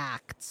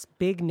acts,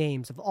 big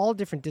names of all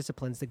different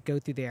disciplines that go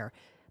through there,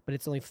 but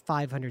it's only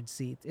 500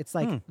 seats. It's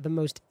like the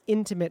most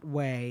intimate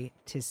way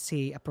to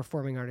see a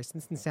performing artist.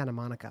 It's in Santa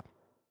Monica.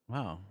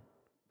 Wow.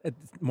 It's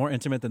more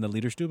intimate than the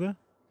Liederstube?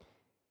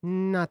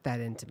 Not that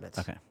intimate.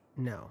 Okay.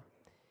 No.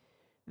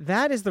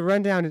 That is the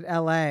rundown at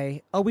LA.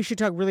 Oh, we should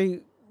talk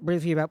really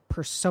briefly about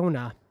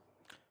Persona.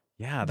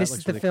 Yeah, that This looks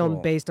is the really film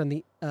cool. based on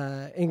the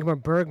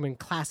Ingmar Bergman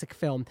classic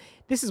film.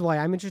 This is why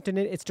I'm interested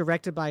in it. It's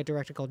directed by a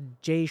director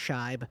called Jay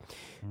Scheib,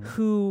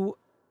 who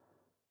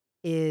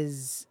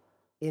is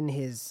in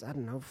his,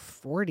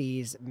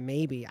 40s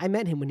maybe. I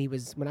met him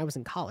when I was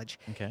in college.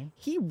 Okay.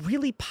 He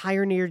really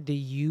pioneered the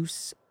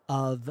use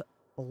of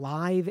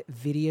live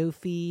video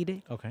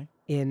feed Okay.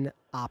 in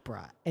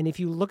opera. And if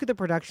you look at the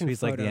production So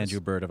he's photos, like the Andrew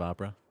Bird of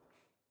opera.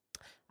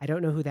 I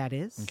don't know who that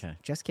is. Okay.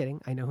 Just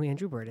kidding. I know who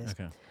Andrew Bird is.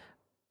 Okay.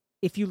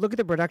 If you look at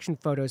the production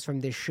photos from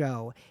this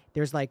show,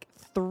 there's like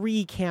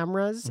 3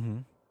 cameras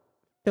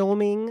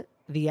filming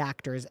the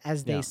actors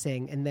as they Yeah.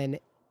 sing, and then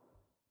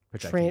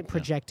Projecting,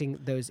 projecting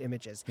those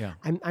images. Yeah.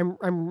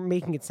 I'm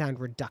making it sound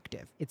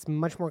reductive. It's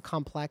much more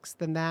complex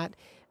than that,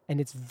 and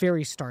it's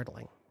very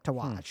startling to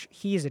watch.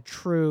 He is a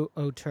true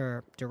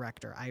auteur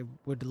director. I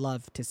would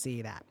love to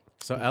see that.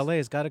 So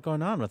LA's got it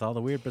going on with all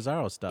the weird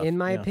Bizarro stuff. In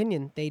my Yeah.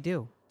 opinion, they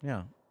do.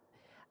 Yeah.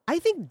 I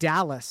think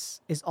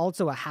Dallas is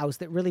also a house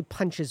that really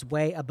punches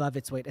way above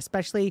its weight,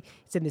 especially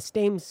it's in the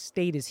same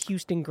state as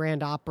Houston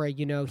Grand Opera.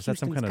 You know, Is that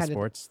some Houston's kind of kinda-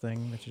 sports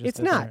thing that you just It's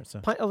did there? not. It's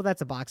a Oh,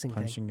 that's a boxing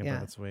punching thing.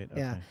 above its weight.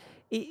 Yeah.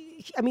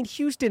 Okay. I mean,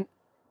 Houston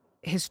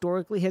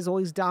historically has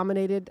always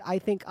dominated, I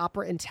think,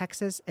 opera in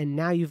Texas, and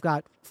now you've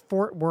got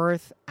Fort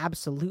Worth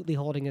absolutely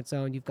holding its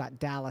own. You've got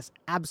Dallas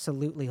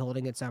absolutely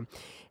holding its own.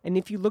 And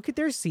if you look at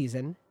their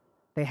season,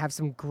 they have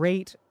some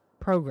great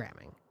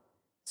programming.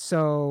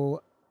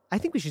 So I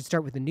think we should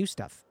start with the new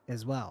stuff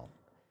as well.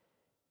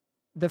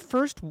 The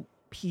first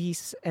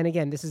piece, and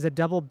again, this is a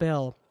double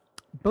bill,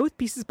 both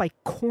pieces by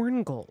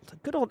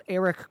Korngold, good old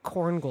Eric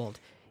Korngold.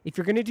 If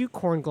you're going to do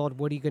Korngold,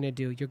 what are you going to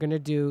do? You're going to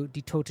do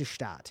Die Tote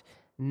Stadt,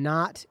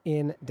 not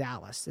in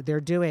Dallas. They're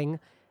doing,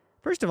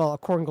 first of all, a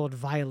Korngold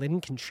violin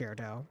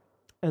concerto,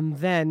 and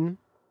then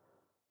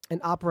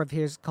an opera of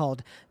his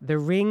called The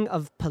Ring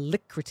of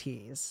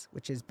Polycrates,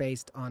 which is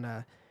based on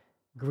a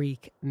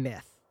Greek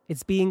myth.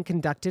 It's being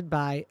conducted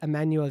by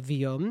Emmanuel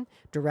Villaume,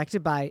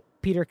 directed by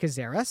Peter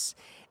Cazares,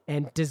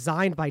 and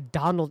designed by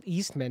Donald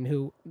Eastman,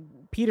 who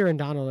Peter and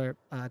Donald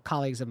are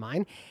colleagues of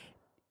mine.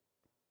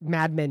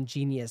 Mad Men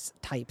genius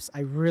types. I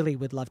really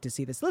would love to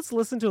see this. Let's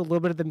listen to a little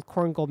bit of the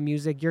Korngold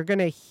music. You're going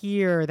to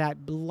hear that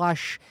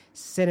lush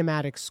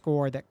cinematic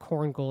score that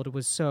Korngold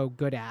was so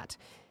good at.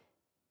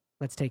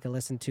 Let's take a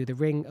listen to The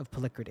Ring of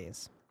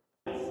Polycrates.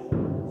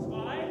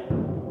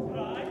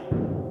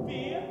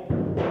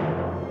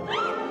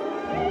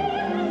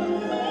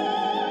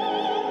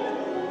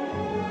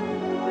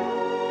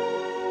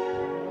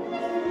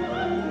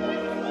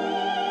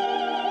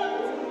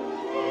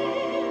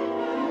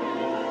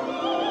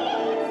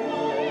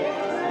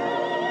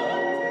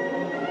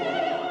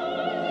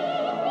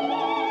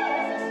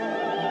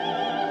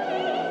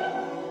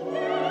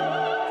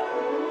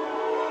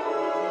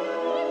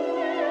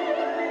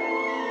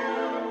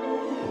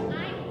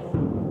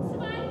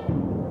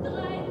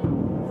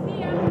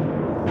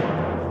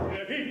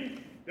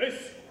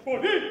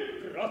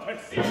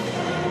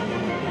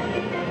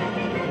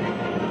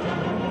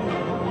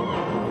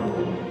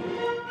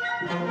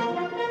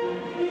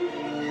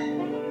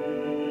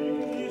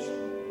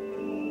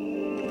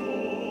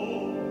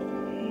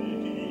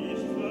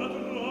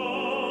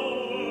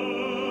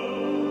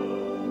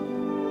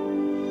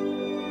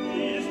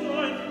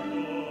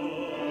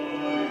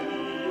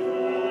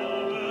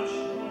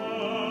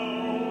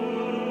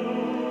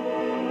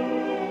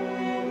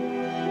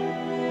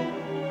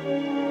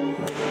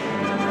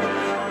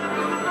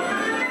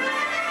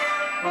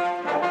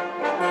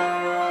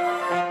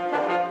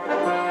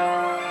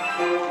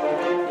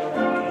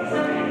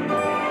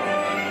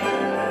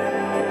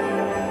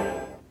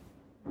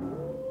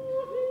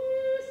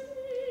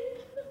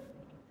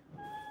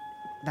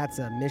 That's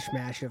a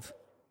mishmash of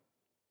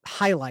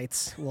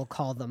highlights, we'll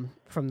call them,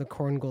 from the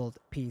Korngold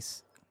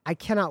piece. I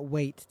cannot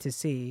wait to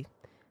see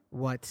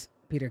what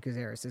Peter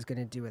Cazares is going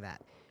to do with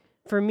that.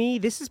 For me,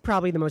 this is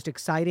probably the most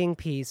exciting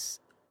piece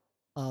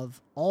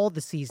of all the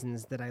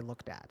seasons that I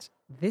looked at.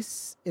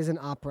 This is an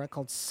opera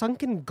called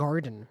Sunken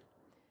Garden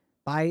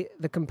by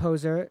the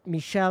composer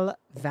Michel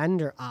van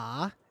der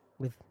Aa,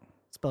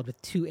 spelled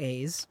with two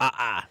A's,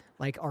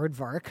 like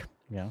Aardvark.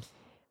 Yeah.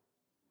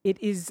 It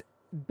is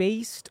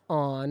based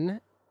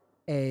on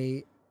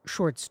a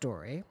short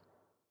story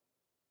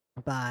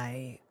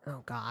by,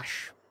 oh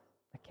gosh,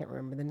 I can't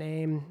remember the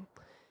name,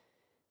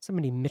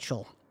 somebody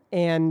Mitchell.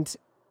 And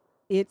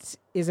it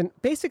is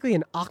basically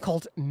an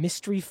occult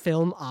mystery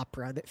film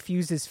opera that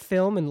fuses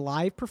film and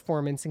live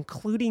performance,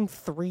 including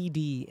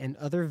 3D and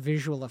other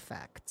visual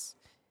effects.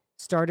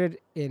 Started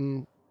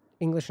in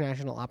English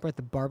National Opera at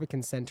the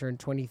Barbican Center in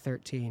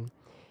 2013,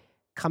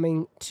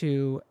 coming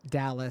to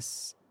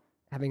Dallas,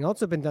 having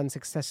also been done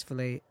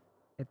successfully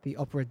at the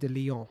Opéra de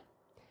Lyon.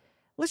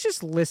 Let's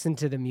just listen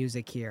to the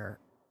music here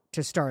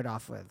to start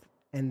off with,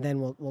 and then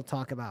we'll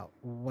talk about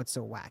what's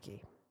so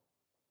wacky.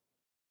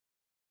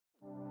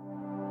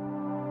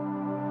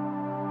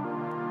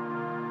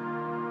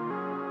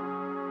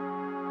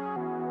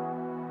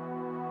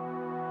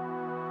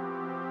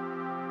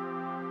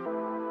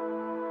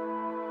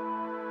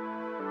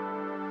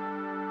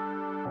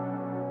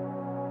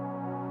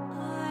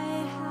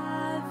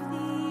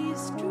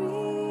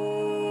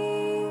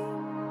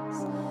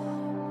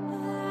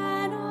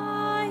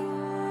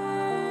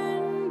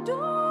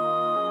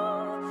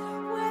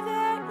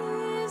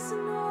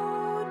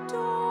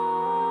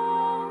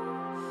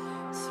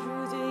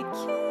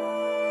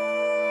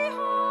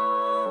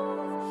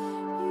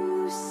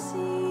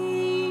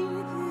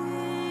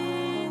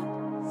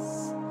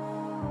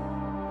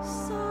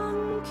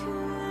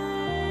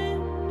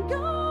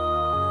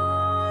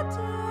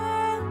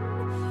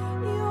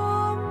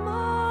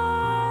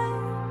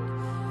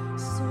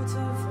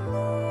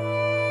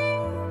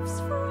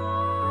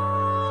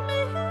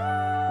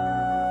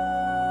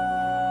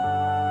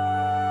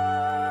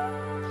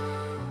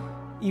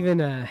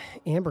 Even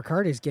Amber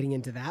Carter's getting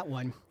into that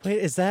one.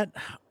 Wait,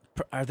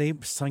 are they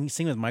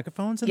singing with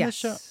microphones in this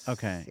show?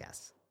 Okay.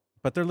 Yes.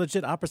 But they're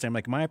legit opera singers,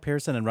 like Maya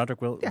Pearson and Roderick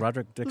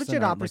Dixon.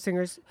 Legit opera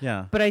singers.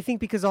 Yeah. But I think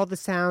because all the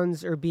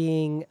sounds are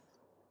being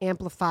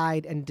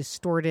amplified and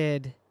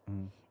distorted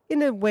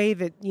in a way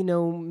that,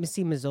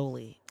 Missy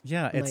Mazzoli.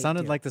 Yeah, it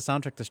sounded like the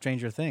soundtrack to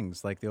Stranger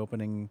Things, like the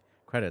opening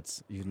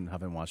credits. You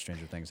haven't watched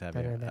Stranger Things, have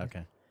you?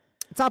 Okay.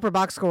 It's Opera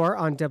Box Score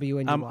on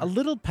WNUR. A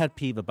little pet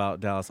peeve about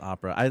Dallas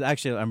Opera.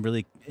 I'm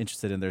really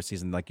interested in their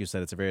season. Like you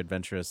said, it's a very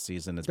adventurous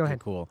season. It's pretty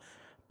cool.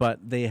 But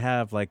they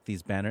have like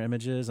these banner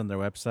images on their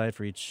website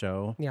for each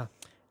show. Yeah.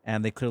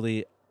 And they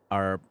clearly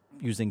are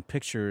using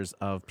pictures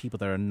of people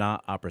that are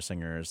not opera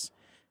singers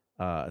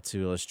to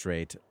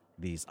illustrate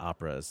these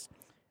operas.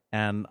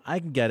 And I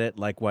can get it,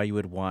 like why you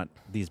would want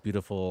these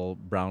beautiful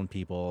brown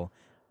people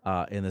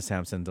in the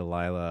Samson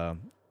Delilah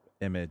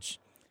image.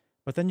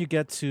 But then you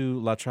get to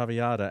La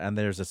Traviata, and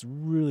there's this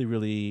really,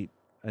 really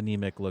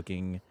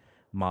anemic-looking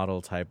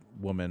model-type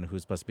woman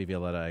who's supposed to be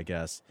Violetta, I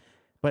guess.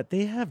 But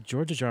they have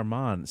Georgia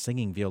Jarman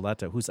singing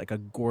Violetta, who's like a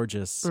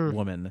gorgeous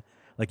woman.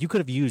 Like you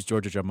could have used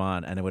Georgia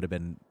Jarman and it would have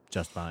been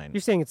just fine.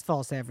 You're saying it's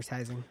false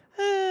advertising.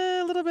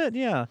 A little bit,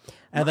 yeah.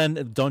 And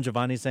then Don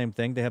Giovanni, same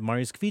thing. They have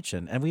Marius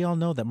Kvichin. And we all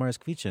know that Marius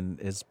Kvichin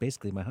is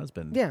basically my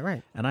husband. Yeah,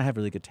 right. And I have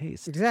really good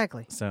taste.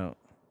 Exactly. So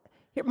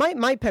Here,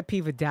 my pet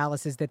peeve with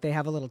Dallas is that they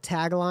have a little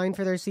tagline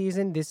for their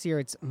season. This year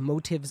it's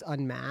Motives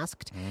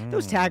Unmasked.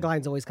 Those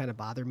taglines always kind of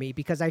bother me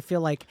because I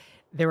feel like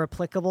they're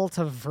applicable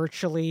to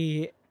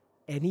virtually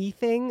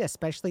anything,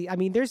 especially, I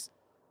mean,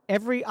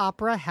 every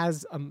opera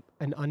has an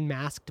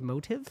unmasked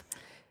motive.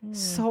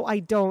 So I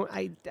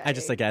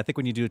think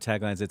when you do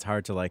taglines, it's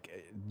hard to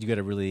you got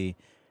to really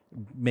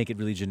make it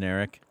really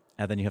generic.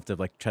 And then you have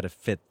to try to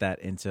fit that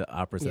into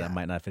operas that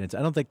might not fit into.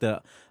 I don't think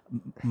the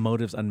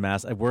Motives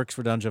Unmasked, it works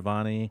for Don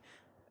Giovanni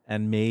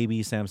and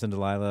maybe Samson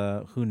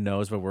Delilah. Who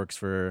knows what works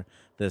for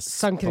this?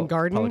 Sunken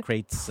Garden?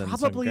 Polycrates and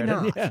Probably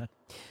Sunken Garden. not.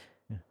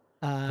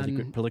 Yeah.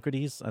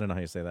 Polycrates? I don't know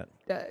how you say that.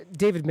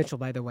 David Mitchell,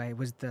 by the way,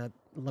 was the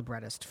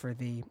librettist for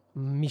the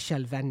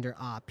Michel Vander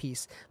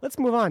piece. Let's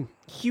move on.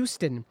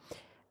 Houston.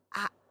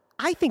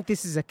 I think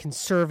this is a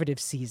conservative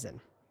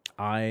season.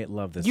 I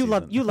love this. You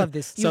season. love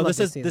this.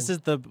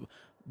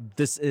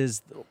 This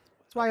is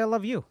That's why I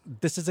love you.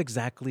 This is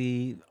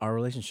exactly our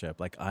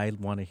relationship. I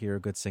want to hear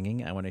good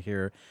singing. I want to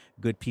hear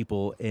good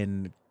people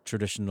in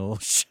traditional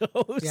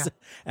shows,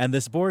 and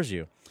this bores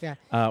you. Yeah,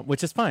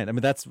 which is fine. I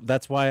mean,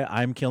 that's why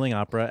I'm killing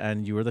opera,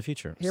 and you are the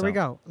future. Here we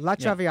go: La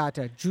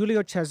Traviata,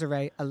 Giulio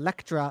Cesare,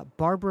 Electra,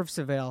 Barber of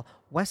Seville,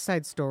 West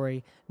Side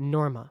Story,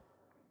 Norma.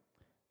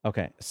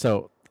 Okay,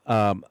 so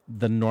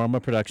the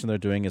Norma production they're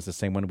doing is the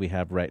same one we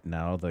have right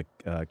now, the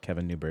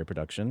Kevin Newberry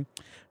production,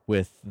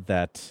 with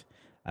that.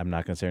 I'm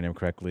not going to say her name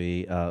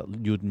correctly.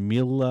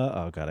 Lyudmila.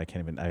 Oh God, I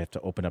can't even. I have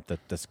to open up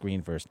the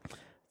screen first,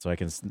 so I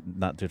can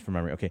not do it from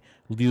memory. Okay,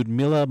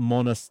 Lyudmila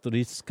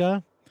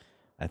Monastyrska.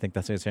 I think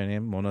that's her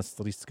name,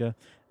 Monastyrska,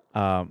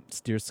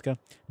 Styrska.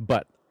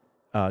 But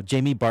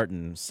Jamie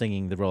Barton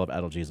singing the role of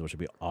Adalgisa, which would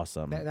be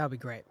awesome. That would be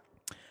great.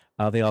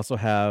 They also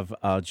have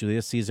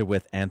Julius Caesar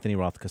with Anthony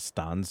Roth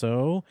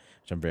Costanzo,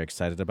 which I'm very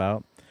excited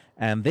about.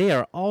 And they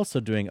are also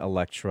doing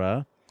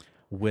Electra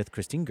with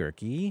Christine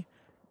Goerke,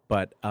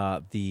 but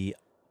the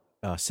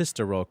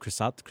sister role,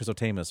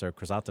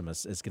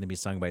 Chrysotemis, is going to be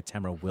sung by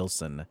Tamara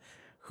Wilson,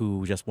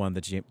 who just won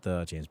the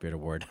James Beard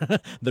Award,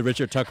 the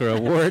Richard Tucker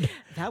Award.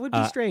 That would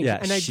be strange.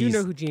 And I do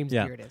know who James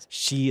Beard is.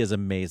 She is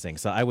amazing.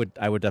 So I would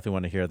definitely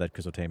want to hear that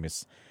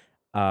Chrysotemis.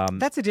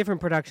 That's a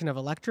different production of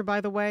Electra, by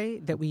the way,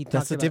 that we talked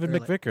about. That's David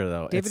earlier. McVicker,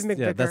 though. David McVicker.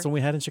 Yeah, that's what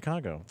we had in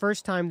Chicago.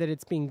 First time that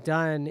it's being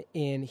done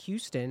in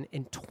Houston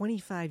in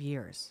 25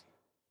 years.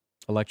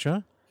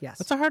 Electra? Yes.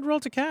 That's a hard role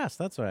to cast.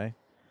 That's why.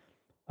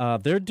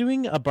 They're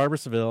doing a Barbara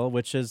Seville,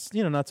 which is,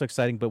 not so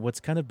exciting, but what's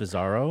kind of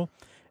bizarro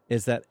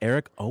is that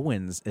Eric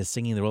Owens is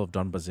singing the role of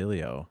Don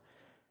Basilio.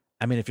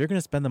 I mean, if you're going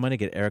to spend the money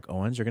to get Eric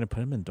Owens, you're going to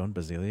put him in Don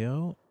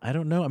Basilio? I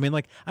don't know. I mean,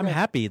 I'm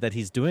happy that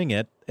he's doing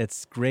it.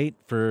 It's great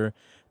for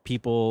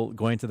people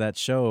going to that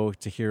show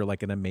to hear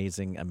an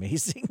amazing.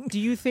 Do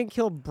you think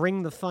he'll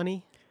bring the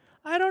funny?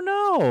 I don't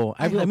know.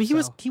 I mean,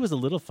 so. he was a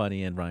little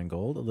funny in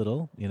Rheingold, a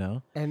little,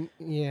 And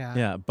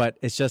yeah, but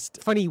it's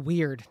just funny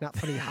weird, not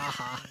funny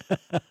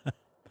haha.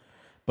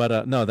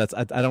 But no,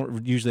 I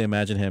don't usually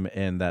imagine him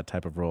in that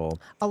type of role.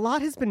 A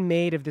lot has been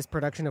made of this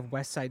production of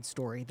West Side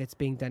Story that's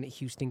being done at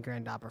Houston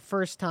Grand Opera.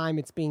 First time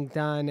it's being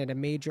done at a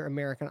major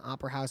American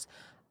opera house.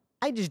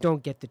 I just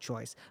don't get the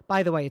choice.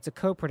 By the way, it's a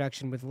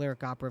co-production with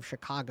Lyric Opera of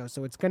Chicago,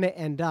 so it's going to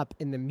end up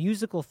in the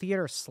musical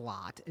theater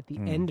slot at the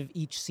end of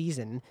each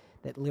season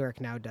that Lyric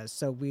now does.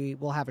 So we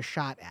will have a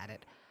shot at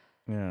it.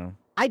 Yeah.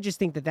 I just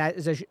think that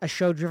is a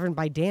show driven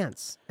by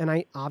dance.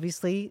 And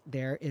obviously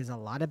there is a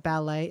lot of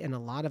ballet and a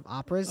lot of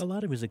operas. A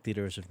lot of music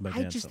theater is driven by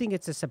dance. I just think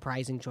it's a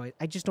surprising choice.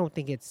 I just don't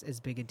think it's as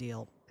big a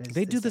deal.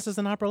 They do this as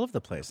an opera all over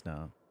the place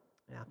now.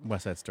 Yeah.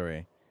 West Side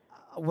Story.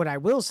 What I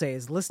will say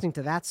is listening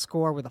to that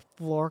score with a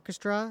full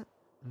orchestra,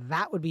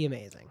 that would be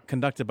amazing.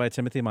 Conducted by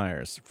Timothy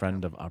Myers,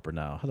 friend of Opera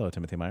Now. Hello,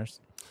 Timothy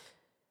Myers.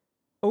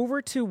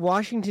 Over to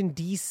Washington,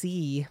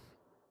 D.C.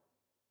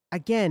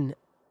 Again,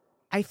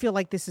 I feel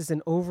like this is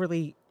an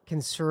overly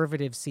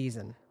conservative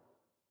season.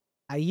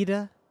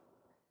 Aida,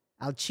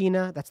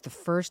 Alcina, that's the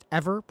first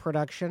ever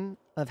production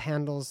of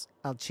Handel's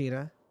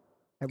Alcina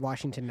at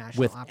Washington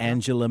National with Opera. With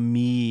Angela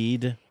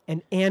Meade.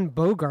 And Anne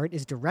Bogart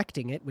is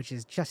directing it, which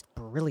is just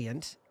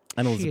brilliant.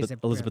 And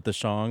Elizabeth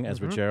DeShong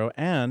as Ruggiero,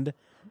 and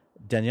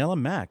Daniela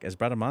Mack as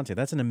Bradamante.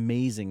 That's an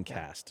amazing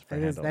cast for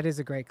Handel. That is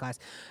a great class.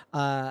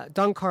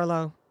 Don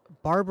Carlo,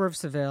 Barber of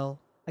Seville,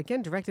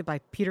 again directed by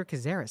Peter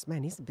Cazares.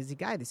 Man, he's a busy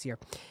guy this year.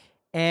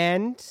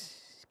 And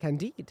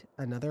Candide,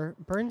 another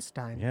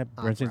Bernstein. Yeah,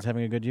 Bernstein's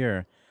having a good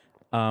year.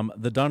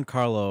 The Don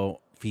Carlo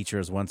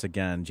features, once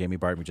again, Jamie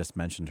Barton. We just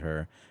mentioned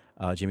her.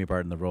 Jamie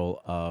Barton, the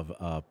role of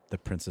the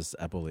Princess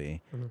Eboli.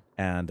 Mm-hmm.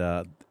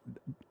 And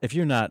if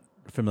you're not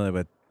familiar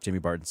with Jamie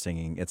Barton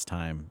singing, it's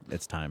time.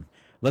 It's time.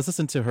 Let's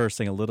listen to her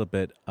sing a little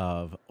bit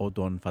of O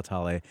Don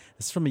Fatale.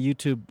 This is from a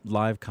YouTube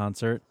live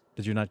concert.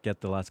 Did you not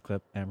get the last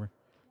clip, Amber?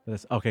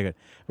 This. Okay, good.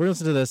 We're going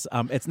to listen to this.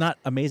 It's not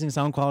amazing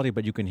sound quality,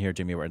 but you can hear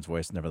Jimmy Wharton's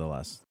voice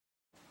nevertheless.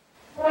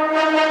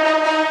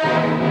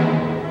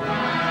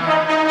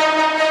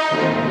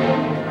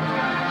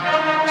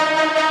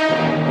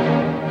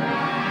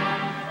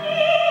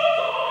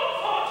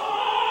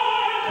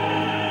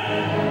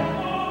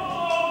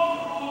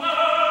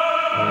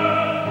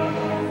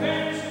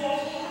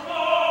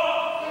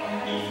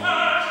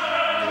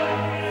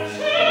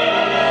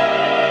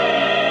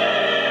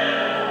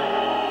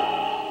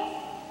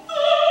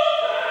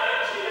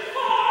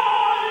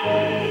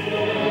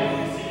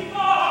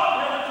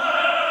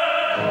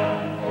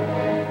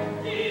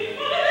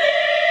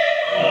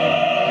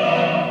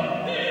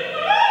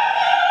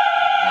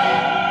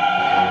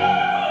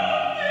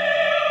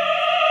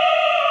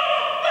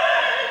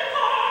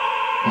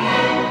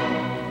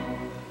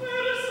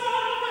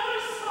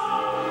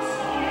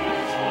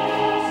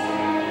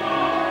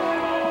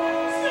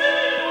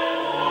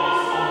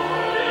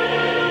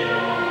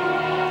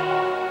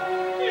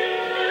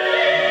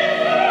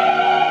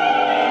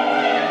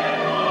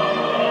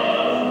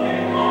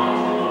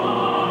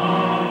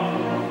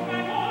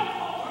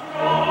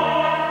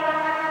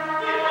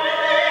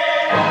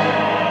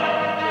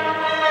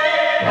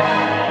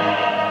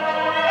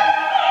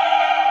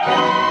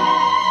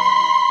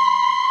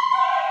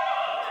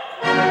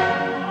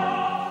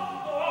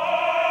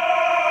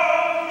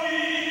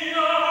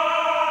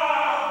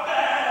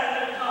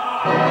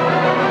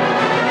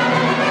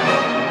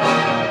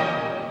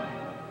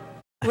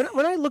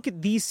 When I look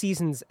at these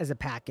seasons as a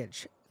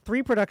package,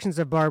 3 productions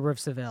of Barber of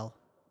Seville,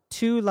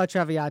 2 La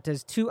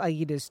Traviatas, 2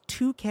 Aidas,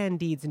 2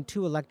 Candides, and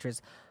 2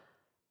 Electras,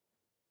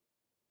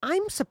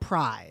 I'm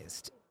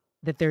surprised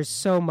that there's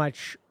so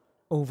much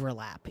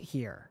overlap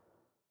here.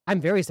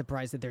 I'm very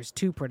surprised that there's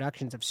 2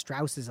 productions of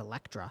Strauss's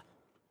Electra,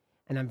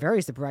 and I'm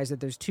very surprised that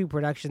there's 2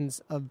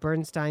 productions of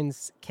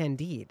Bernstein's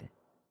Candide.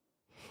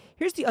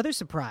 Here's the other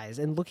surprise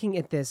in looking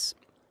at this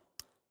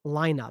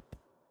lineup.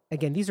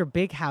 Again, these are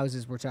big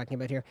houses we're talking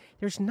about here.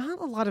 There's not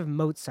a lot of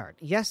Mozart.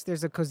 Yes,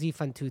 there's a Così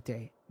fan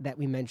tutte that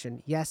we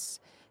mentioned. Yes,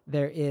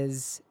 there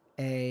is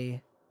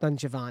a Don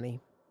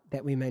Giovanni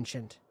that we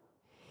mentioned.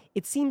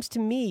 It seems to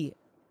me,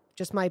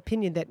 just my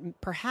opinion, that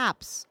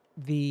perhaps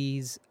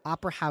these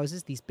opera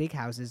houses, these big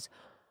houses,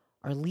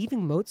 are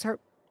leaving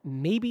Mozart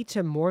maybe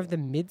to more of the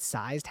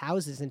mid-sized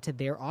houses and to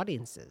their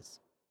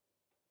audiences.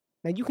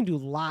 Now, you can do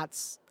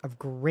lots of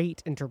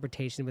great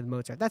interpretation with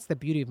Mozart. That's the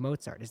beauty of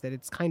Mozart, is that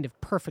it's kind of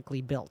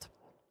perfectly built.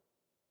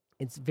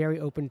 It's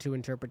very open to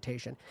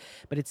interpretation.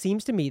 But it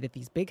seems to me that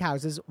these big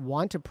houses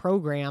want to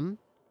program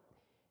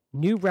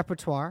new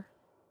repertoire,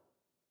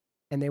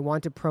 and they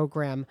want to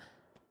program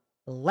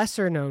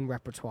lesser-known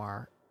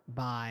repertoire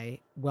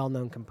by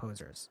well-known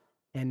composers.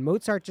 And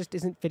Mozart just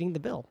isn't fitting the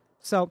bill.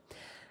 So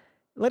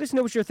let us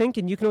know what you're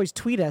thinking. You can always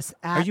tweet us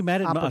at Are you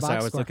mad at Opera Sorry, I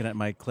Box was Score. looking at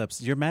my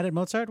clips. You're mad at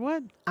Mozart?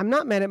 What? I'm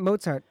not mad at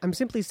Mozart. I'm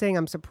simply saying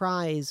I'm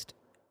surprised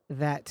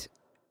that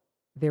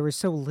there was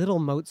so little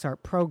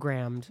Mozart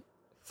programmed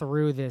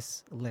through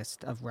this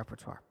list of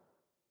repertoire.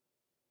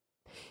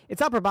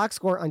 It's Opera Box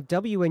Score on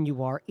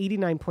WNUR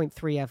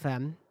 89.3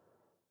 FM.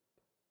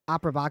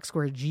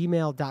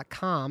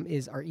 operaboxscore@gmail.com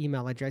is our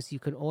email address. You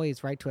can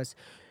always write to us.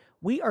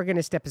 We are going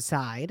to step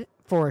aside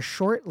for a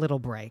short little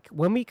break.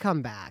 When we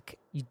come back,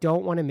 you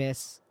don't want to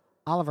miss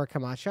Oliver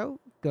Camacho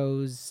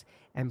goes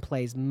and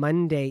plays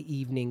Monday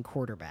evening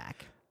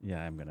quarterback.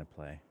 Yeah, I'm going to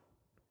play.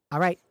 All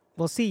right,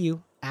 we'll see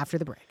you after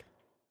the break.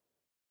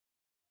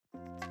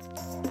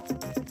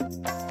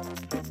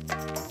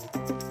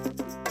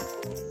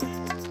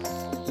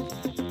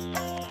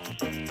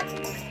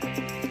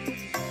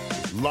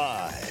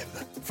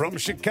 Live from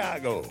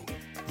Chicago,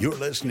 you're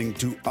listening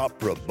to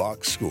Opera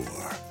Box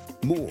Score.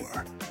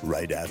 More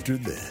right after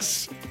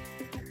this.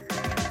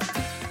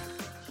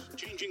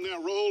 Changing their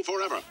role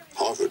forever.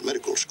 Harvard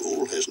Medical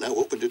School has now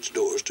opened its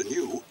doors to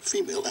new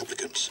female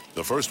applicants.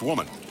 The first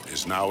woman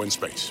is now in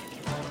space.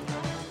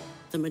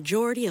 The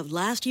majority of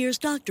last year's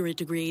doctorate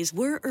degrees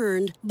were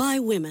earned by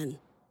women.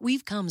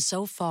 We've come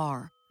so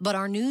far, but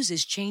our news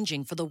is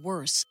changing for the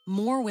worse.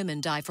 More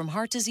women die from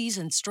heart disease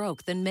and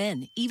stroke than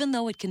men, even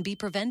though it can be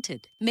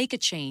prevented. Make a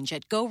change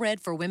at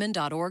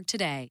GoRedForWomen.org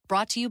today.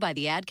 Brought to you by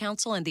the Ad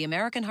Council and the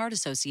American Heart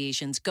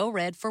Association's Go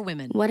Red for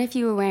Women. What if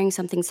you were wearing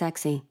something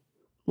sexy?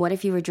 What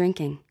if you were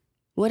drinking?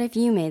 What if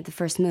you made the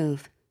first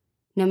move?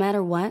 No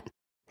matter what,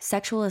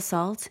 sexual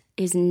assault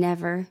is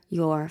never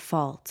your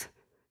fault.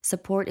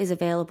 Support is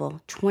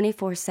available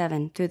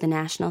 24/7 through the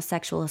National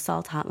Sexual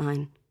Assault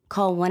Hotline.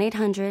 Call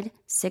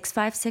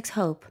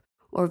 1-800-656-HOPE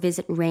or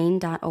visit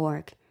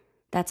RAINN.org.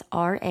 That's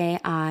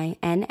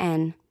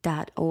RAINN.org.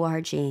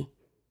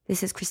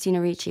 This is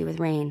Christina Ricci with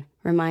RAINN,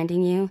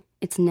 reminding you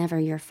it's never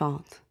your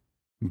fault.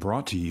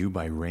 Brought to you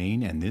by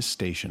RAINN and this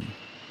station.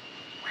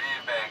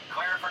 We've been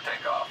cleared for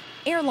takeoff.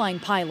 Airline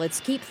pilots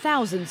keep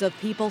thousands of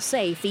people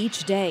safe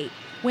each day.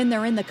 When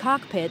they're in the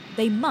cockpit,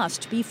 they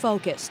must be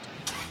focused.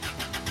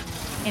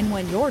 And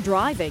when you're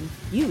driving,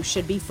 you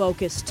should be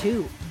focused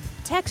too.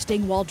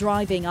 Texting while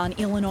driving on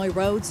Illinois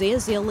roads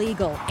is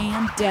illegal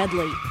and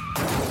deadly.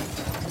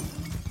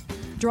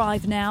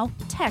 Drive now,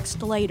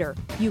 text later.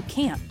 You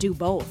can't do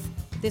both.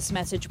 This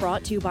message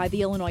brought to you by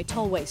the Illinois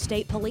Tollway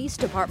State Police,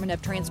 Department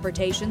of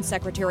Transportation,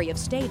 Secretary of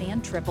State,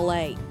 and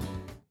AAA.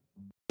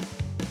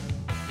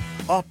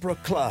 Opera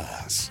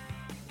class.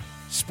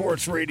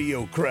 Sports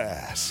radio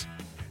crass.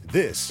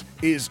 This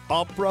is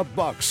Opera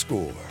Box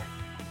Score.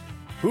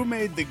 Who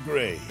made the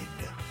grade?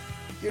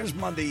 Here's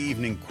Monday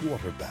evening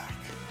quarterback.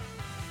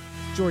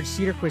 George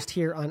Cedarquist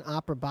here on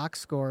Opera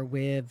Box Score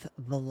with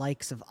the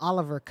likes of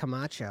Oliver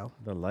Camacho.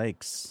 The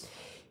likes.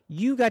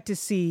 You got to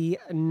see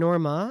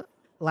Norma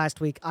last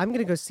week. I'm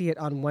going to go see it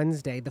on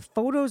Wednesday. The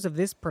photos of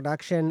this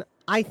production,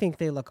 I think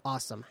they look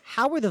awesome.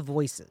 How are the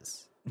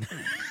voices?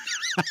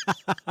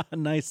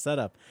 Nice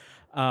setup.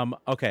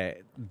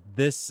 Okay,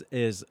 this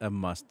is a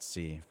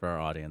must-see for our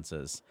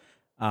audiences.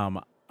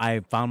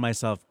 I found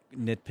myself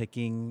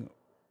nitpicking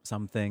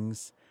some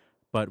things,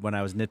 but when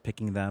I was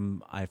nitpicking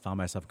them, I found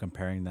myself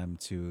comparing them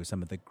to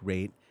some of the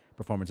great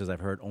performances I've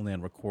heard only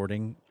on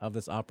recording of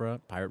this opera,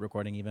 pirate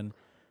recording even.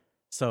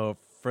 So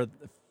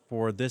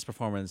for this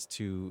performance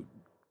to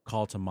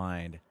call to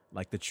mind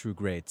like the true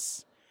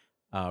greats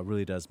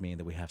really does mean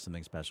that we have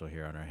something special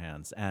here on our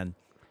hands. And,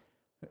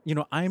 you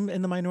know, I'm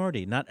in the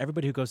minority. Not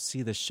everybody who goes to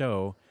see the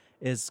show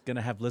is going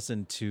to have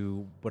listened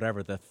to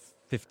whatever the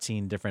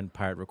 15 different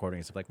pirate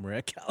recordings of like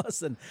Maria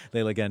Callas and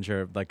Layla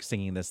Genscher like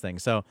singing this thing.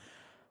 So,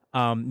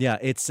 yeah,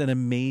 it's an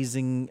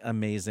amazing,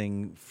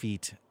 amazing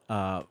feat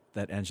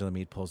that Angela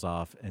Mead pulls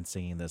off in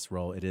singing this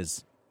role. It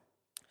is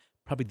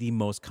probably the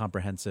most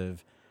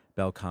comprehensive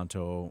bel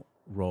canto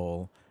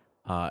role.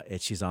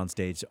 She's on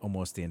stage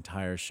almost the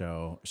entire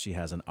show. She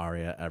has an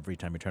aria every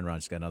time you turn around.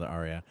 She's got another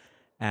aria,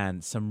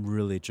 and some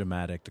really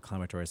dramatic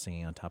declamatory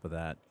singing on top of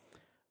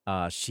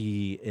that.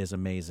 She is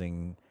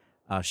amazing.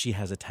 She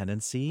has a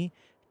tendency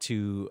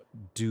to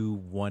do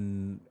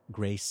one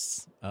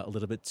grace a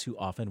little bit too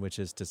often, which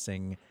is to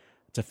sing,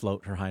 to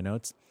float her high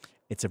notes.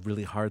 It's a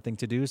really hard thing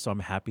to do, so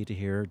I'm happy to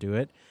hear her do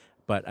it.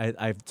 But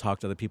I've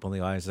talked to other people in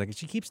the audience, like,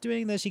 she keeps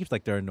doing this. She keeps,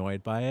 like, they're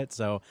annoyed by it.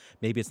 So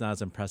maybe it's not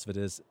as impressive as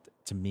it is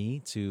to me,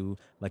 to,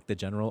 like, the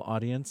general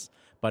audience.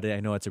 But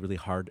I know it's a really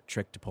hard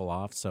trick to pull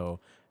off.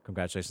 So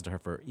congratulations to her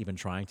for even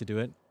trying to do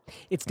it.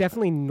 It's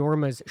definitely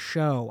Norma's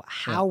show.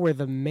 How were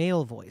the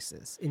male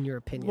voices, in your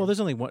opinion? Well,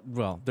 there's only one.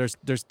 Well,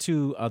 there's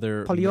two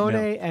other.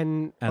 Pollione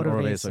and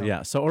Oroveso.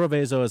 Yeah. So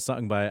Oroveso is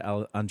sung by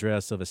Andrea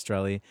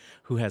Silvestrelli,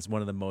 who has one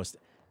of the most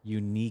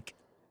unique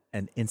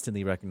and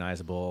instantly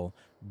recognizable,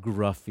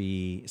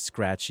 gruffy,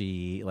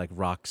 scratchy, like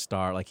rock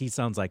star. Like, he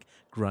sounds like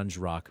grunge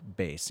rock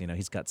bass. You know,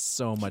 he's got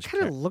so much. He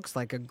kind of looks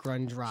like a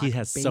grunge rock. He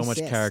has so much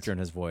bassist. character in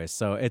his voice.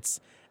 So it's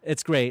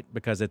great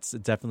because it's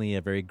definitely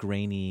a very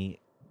grainy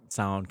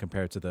sound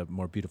compared to the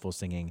more beautiful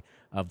singing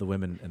of the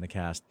women in the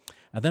cast.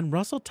 And then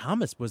Russell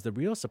Thomas was the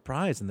real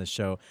surprise in this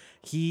show.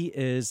 He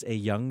is a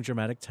young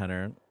dramatic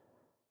tenor.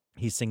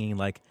 He's singing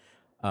like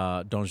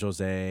Don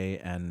José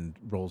and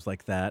roles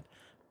like that.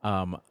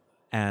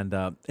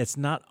 And it's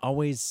not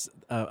always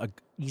a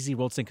easy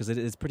role to sing because it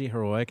is pretty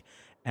heroic,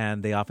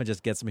 and they often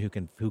just get somebody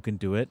who can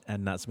do it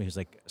and not somebody who's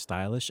like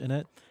stylish in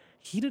it.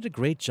 He did a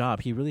great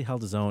job. He really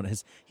held his own.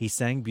 He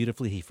sang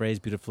beautifully. He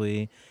phrased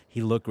beautifully.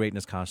 He looked great in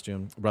his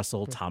costume.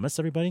 Russell Thomas,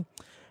 everybody.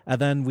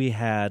 And then we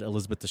had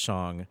Elizabeth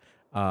DeShong.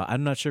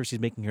 I'm not sure if she's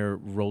making her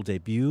role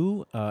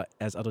debut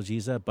as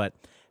Adalgisa, but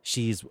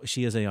she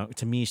is a young.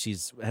 To me,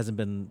 hasn't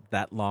been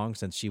that long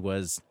since she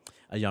was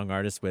a young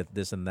artist with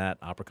this and that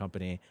opera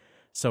company.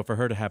 So for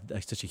her to have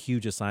such a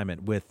huge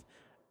assignment with,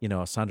 you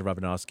know, Sandra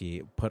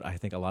Rabinovsky put, I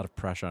think, a lot of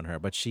pressure on her.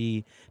 But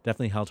she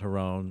definitely held her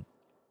own.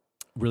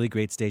 Really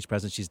great stage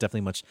presence. She's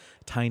definitely much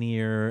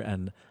tinier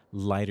and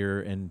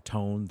lighter in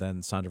tone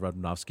than Sandra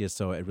Rabinovsky is,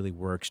 so it really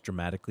works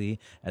dramatically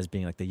as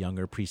being like the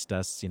younger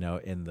priestess, you know,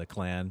 in the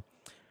clan.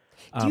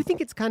 Do you think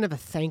it's kind of a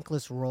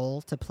thankless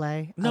role to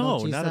play? No,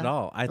 Adalgisa? not at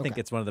all. I think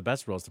it's one of the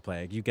best roles to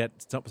play. You get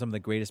some of the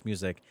greatest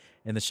music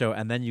in the show,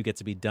 and then you get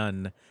to be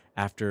done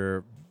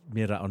after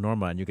Mira or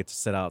Norma, and you get to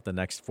sit out the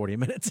next 40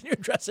 minutes in your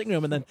dressing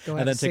room and then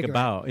take a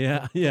bow.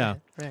 Yeah.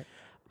 Right.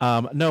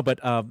 No, but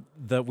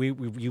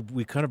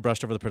we kind of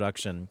brushed over the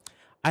production.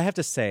 I have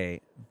to say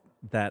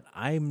that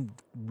I'm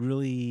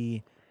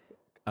really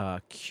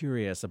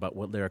curious about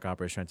what Lyric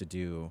Opera is trying to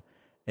do,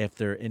 if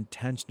they're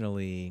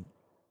intentionally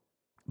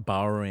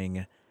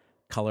borrowing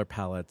color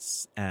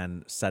palettes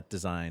and set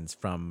designs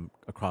from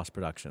across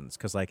productions.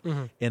 Because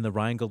in the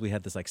Rheingold, we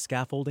had this like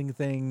scaffolding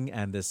thing,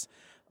 and this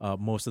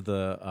most of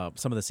the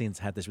some of the scenes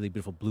had this really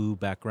beautiful blue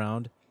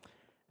background.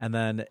 And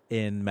then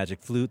in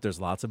Magic Flute,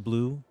 there's lots of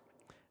blue.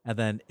 And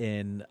then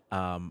in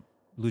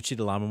Lucia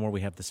di Lammermoor,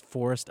 we have this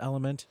forest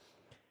element.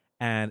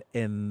 And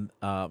in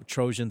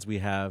Trojans, we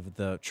have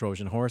the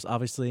Trojan horse,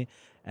 obviously.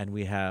 And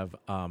we have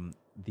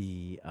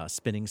the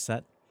spinning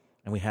set.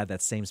 And we had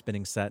that same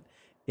spinning set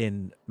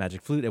in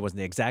Magic Flute. It wasn't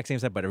the exact same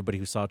set, but everybody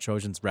who saw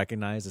Trojans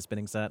recognized the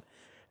spinning set.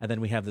 And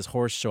then we have this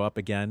horse show up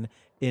again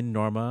in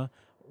Norma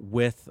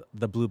with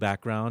the blue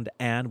background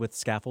and with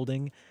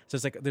scaffolding. So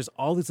it's like there's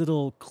all these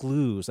little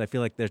clues. I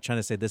feel like they're trying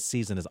to say this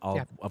season is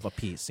all of a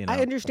piece. You know? I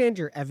understand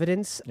your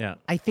evidence. Yeah.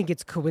 I think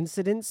it's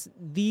coincidence.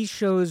 These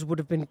shows would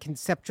have been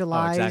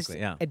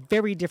conceptualized at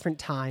very different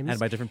times. And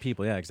by different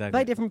people, yeah, exactly.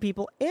 By different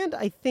people. And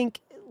I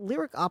think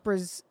lyric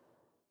opera's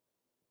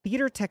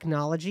theater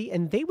technology,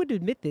 and they would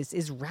admit this,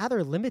 is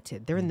rather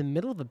limited. They're in the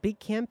middle of a big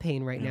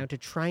campaign right now to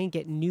try and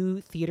get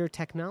new theater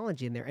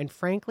technology in there. And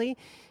frankly,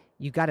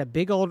 you got a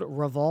big old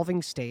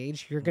revolving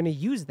stage. You're going to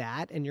use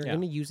that, and you're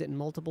going to use it in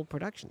multiple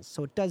productions.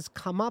 So it does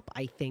come up,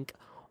 I think,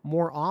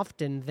 more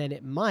often than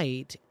it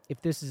might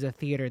if this is a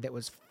theater that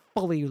was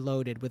fully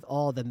loaded with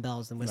all the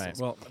bells and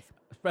whistles. Right.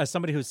 Well, as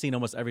somebody who's seen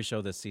almost every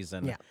show this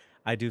season,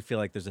 I do feel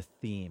like there's a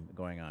theme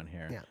going on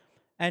here. Yeah.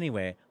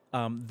 Anyway,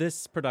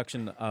 this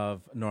production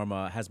of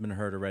Norma has been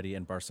heard already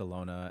in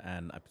Barcelona,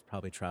 and I'm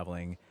probably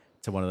traveling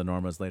to one of the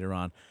Normas later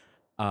on.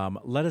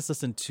 Let us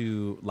listen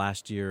to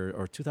last year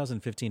or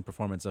 2015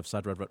 performance of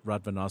Sad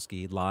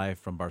Radvanovsky live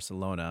from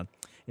Barcelona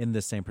in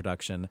this same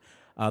production.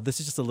 This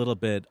is just a little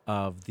bit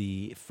of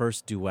the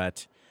first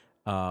duet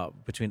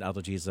between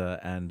Adalgisa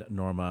and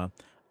Norma.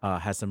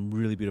 Has some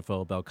really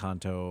beautiful bel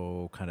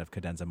canto kind of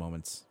cadenza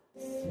moments.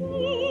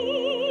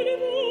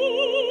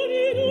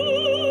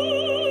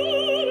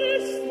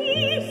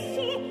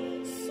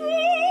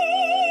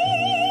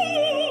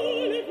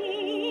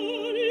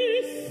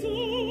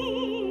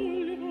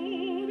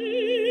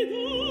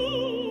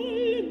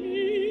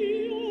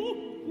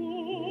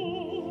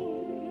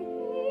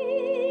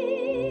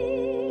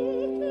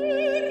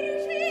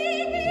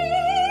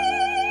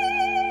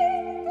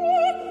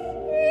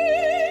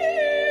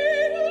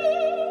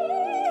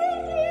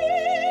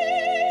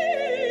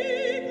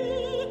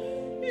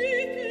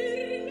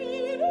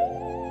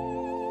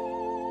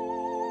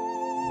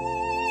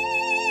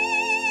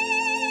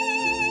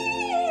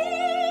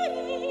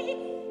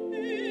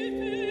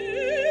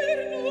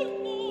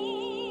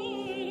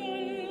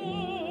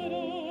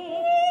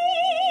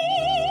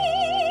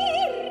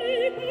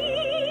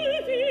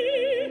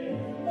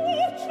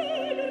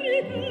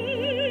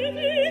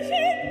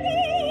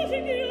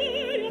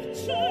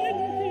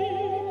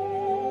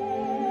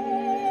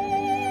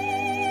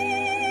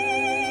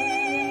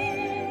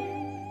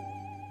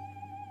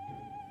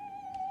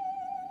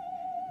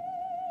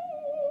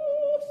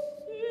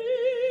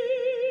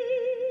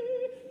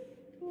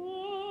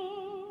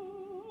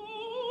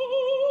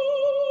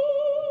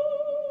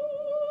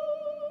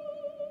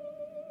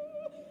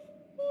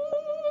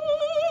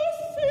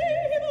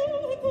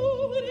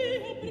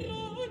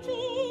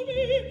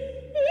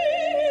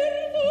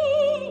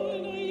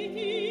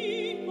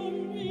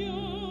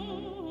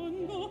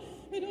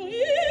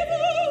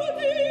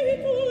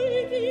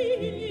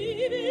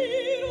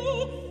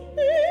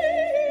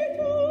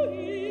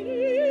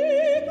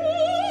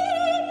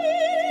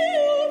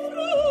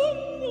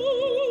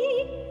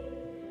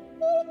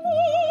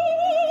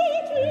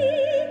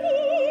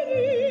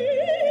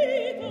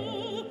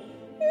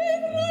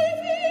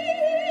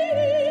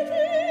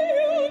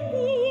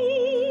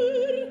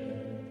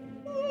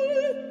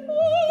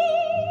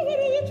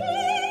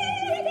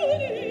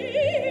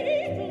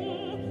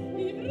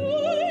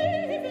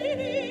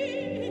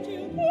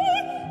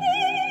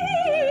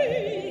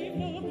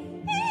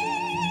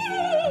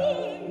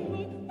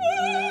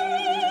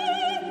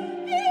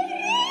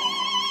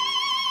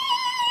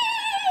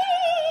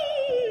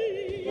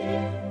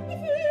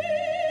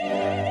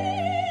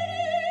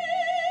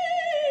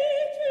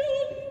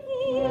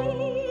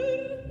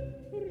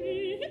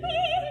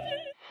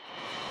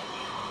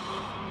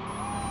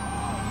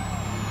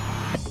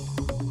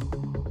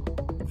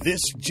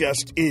 This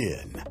just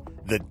in,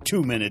 the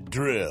 2-minute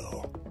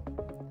drill.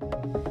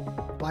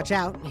 Watch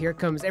out. Here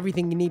comes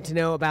everything you need to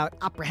know about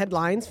opera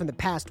headlines from the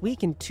past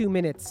week in 2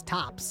 minutes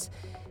tops.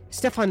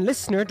 Stefan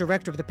Lissner,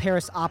 director of the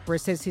Paris Opera,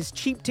 says his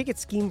cheap ticket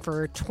scheme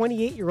for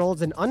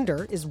 28-year-olds and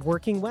under is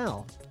working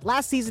well.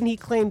 Last season, he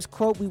claims,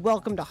 quote, "We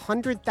welcomed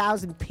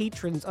 100,000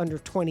 patrons under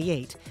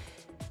 28,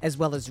 as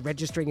well as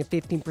registering a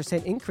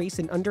 15% increase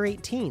in under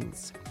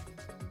 18s.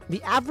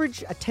 The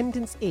average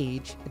attendance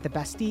age at the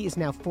Bastille is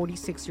now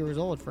 46 years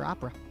old for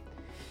opera.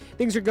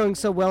 Things are going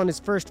so well in his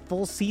first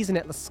full season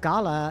at La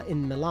Scala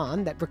in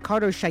Milan that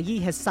Riccardo Chailly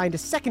has signed a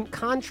second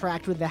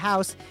contract with the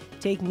house,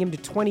 taking him to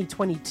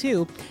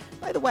 2022.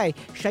 By the way,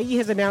 Chailly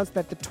has announced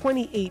that the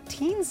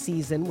 2018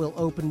 season will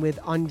open with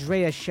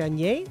Andrea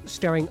Chenier,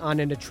 starring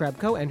Anna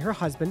Netrebko and her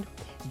husband,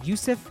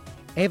 Yusuf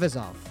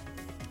Evazov.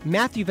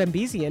 Matthew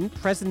Vambizian,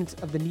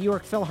 president of the New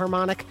York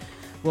Philharmonic,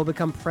 will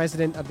become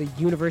president of the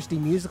University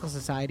Musical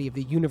Society of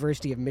the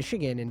University of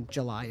Michigan in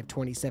July of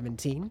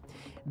 2017.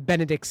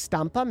 Benedict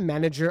Stampa,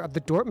 manager of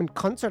the Dortmund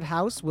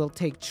Konzerthaus, will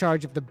take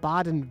charge of the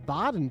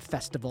Baden-Baden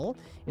Festival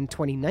in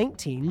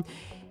 2019.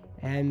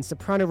 And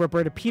soprano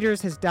Roberta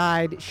Peters has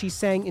died. She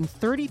sang in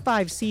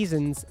 35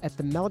 seasons at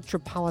the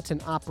Metropolitan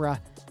Opera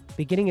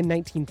beginning in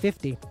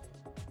 1950.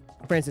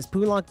 Francis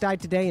Poulenc died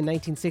today in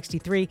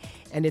 1963,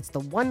 and it's the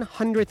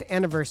 100th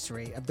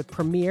anniversary of the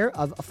premiere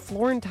of A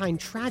Florentine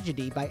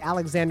Tragedy by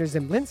Alexander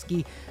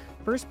Zemlinsky,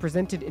 first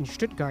presented in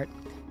Stuttgart.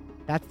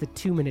 That's the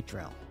 2-minute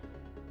drill.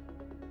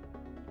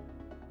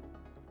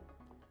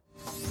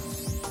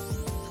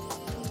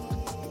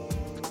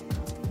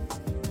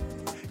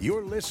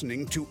 You're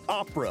listening to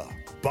Opera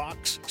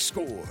Box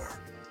Score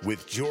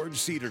with George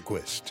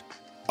Cedarquist,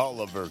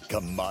 Oliver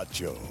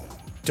Camacho,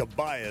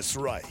 Tobias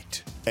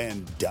Wright,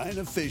 and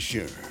Dinah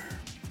Fisher.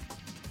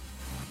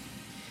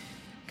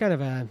 Kind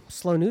of a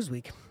slow news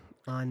week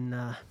on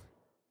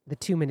the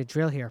 2-minute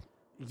drill here.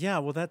 Yeah,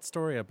 well, that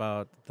story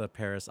about the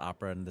Paris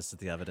Opera, and this is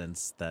the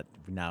evidence that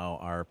now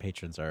our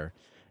patrons are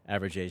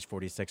average age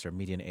 46 or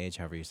median age,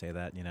 however you say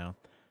that,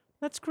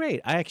 That's great.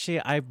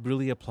 I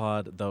really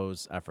applaud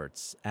those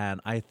efforts.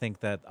 And I think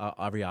that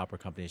every opera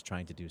company is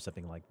trying to do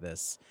something like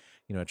this,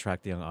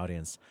 attract the young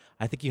audience.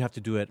 I think you have to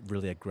do it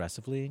really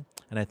aggressively.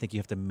 And I think you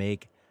have to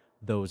make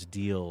those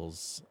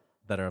deals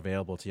that are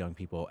available to young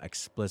people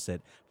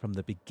explicit from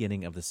the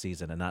beginning of the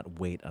season and not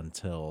wait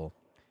until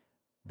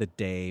the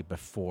day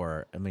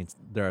before. I mean,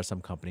 there are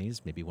some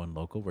companies, maybe one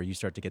local, where you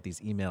start to get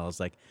these emails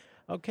like,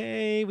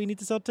 okay, we need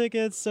to sell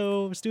tickets,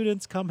 so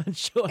students come and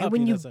show up. And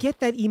when you get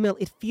that email,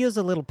 it feels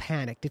a little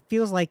panicked. It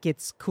feels like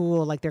it's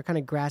cool, like they're kind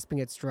of grasping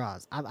at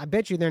straws. I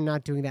bet you they're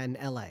not doing that in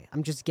L.A.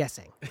 I'm just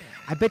guessing.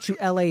 I bet you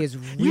L.A. is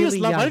really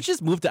young. Why don't you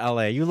just move to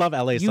L.A.? You love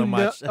L.A. so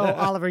much.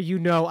 Oliver,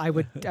 I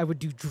would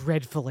do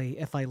dreadfully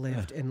if I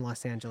lived in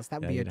Los Angeles.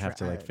 That would be you'd have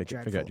to figure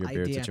out your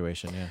beard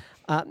situation.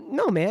 Yeah.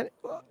 No, man.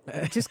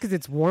 Just because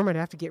it's warm, I'd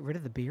have to get rid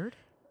of the beard.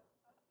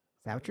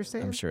 Is that what you're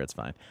saying? I'm sure it's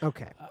fine.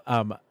 Okay.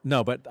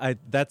 No, but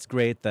that's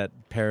great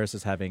that Paris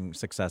is having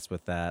success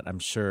with that. I'm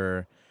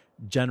sure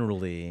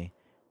generally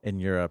in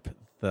Europe,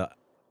 the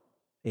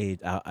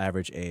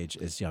average age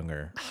is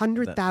younger.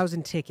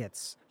 100,000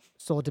 tickets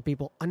sold to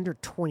people under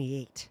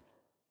 28.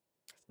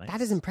 Nice.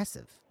 That is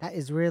impressive. That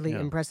is really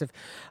impressive.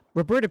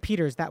 Roberta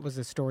Peters, that was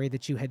a story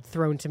that you had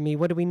thrown to me.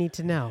 What do we need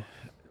to know?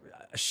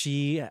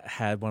 She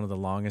had one of the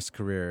longest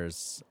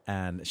careers,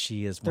 and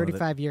she is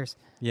 35 years.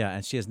 Yeah,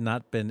 and she has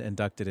not been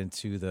inducted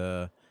into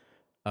the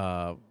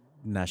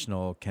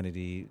National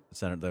Kennedy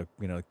Center.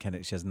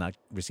 She has not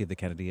received the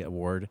Kennedy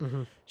Award.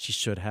 Mm-hmm. She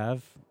should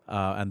have,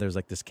 and there's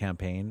like this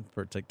campaign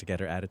to get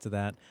her added to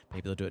that.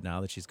 Maybe they'll do it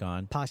now that she's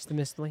gone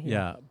posthumously.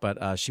 Yeah,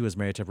 but she was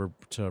married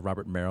to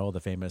Robert Merrill,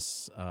 the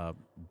famous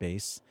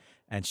bass.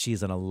 And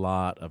she's done a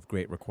lot of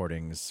great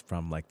recordings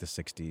from like the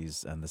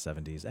 60s and the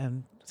 70s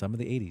and some of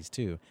the 80s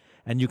too.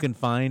 And you can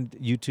find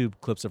YouTube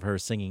clips of her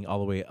singing all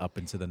the way up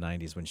into the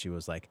 90s when she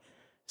was like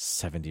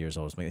 70 years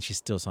old. She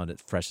still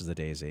sounded fresh as a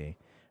daisy.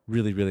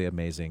 Really, really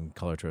amazing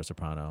coloratura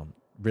soprano.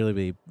 Really,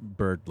 really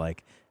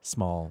bird-like,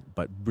 small,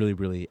 but really,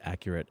 really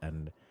accurate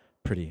and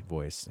pretty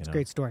voice. It's a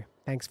great story.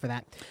 Thanks for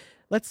that.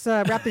 Let's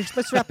wrap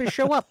this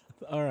show up.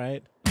 All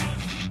right.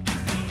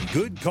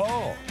 Good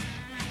call.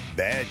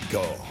 Bad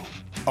call.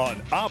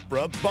 On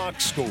Opera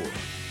Box Score.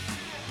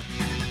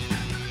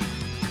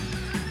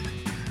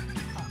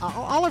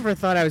 Oliver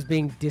thought I was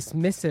being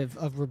dismissive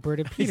of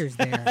Roberta Peters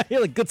there.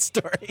 Really good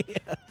story.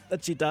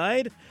 That she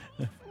died?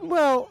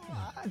 Well,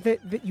 that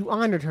you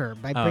honored her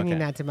by bringing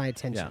that to my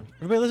attention.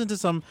 Yeah. Everybody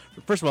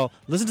first of all,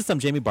 listen to some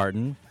Jamie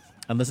Barton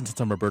and listen to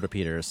some Roberta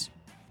Peters.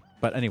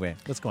 But anyway,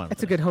 let's go on.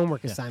 That's a good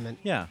homework assignment.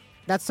 Yeah.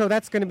 That's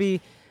going to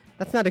be...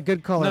 That's not a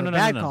good call or a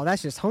bad call.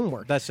 That's just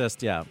homework. That's just,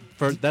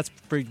 that's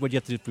for what you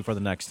have to do before the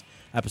next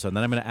episode. And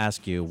then I'm going to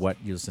ask you what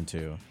you listen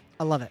to.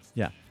 I love it.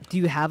 Yeah. Do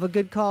you have a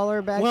good call or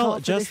a bad call? Well,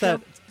 just that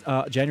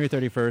January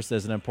 31st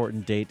is an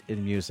important date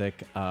in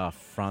music.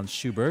 Franz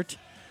Schubert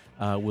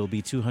will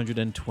be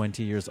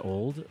 220 years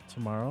old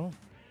tomorrow.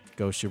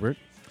 Go Schubert,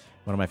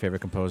 one of my favorite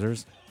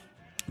composers.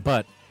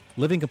 But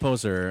living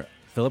composer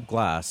Philip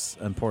Glass,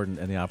 important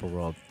in the opera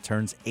world,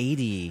 turns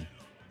 80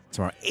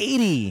 tomorrow.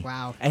 80!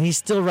 Wow. And he's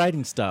still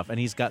writing stuff, and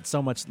he's got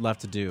so much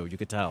left to do, you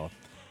could tell.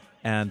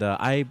 And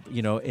I,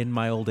 in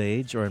my old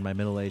age, or in my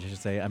middle age, I should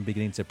say, I'm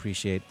beginning to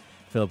appreciate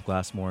Philip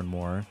Glass more and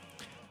more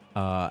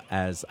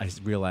as I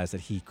realize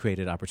that he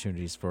created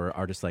opportunities for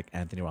artists like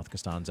Anthony Roth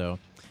Costanzo.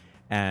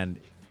 And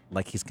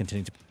like he's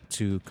continuing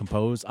to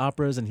compose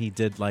operas, and he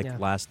did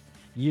last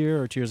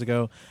year or 2 years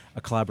ago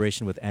a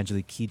collaboration with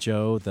Angelique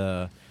Kidjo,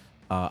 the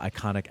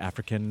iconic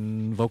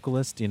African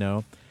vocalist.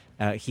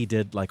 He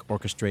did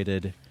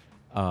orchestrated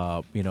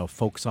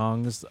folk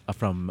songs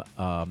from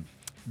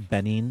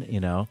Benin.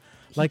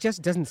 He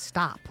just doesn't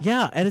stop.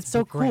 Yeah, and it's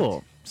so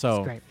cool. So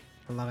it's great.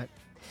 I love it.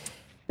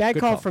 Bad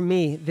call from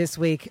me this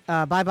week.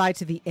 Bye-bye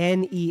to the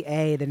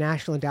NEA. The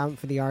National Endowment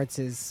for the Arts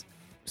is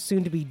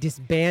soon to be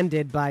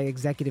disbanded by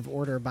executive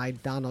order by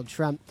Donald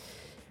Trump.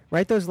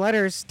 Write those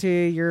letters to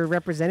your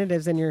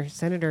representatives and your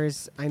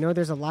senators. I know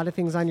there's a lot of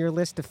things on your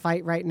list to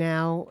fight right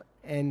now,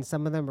 and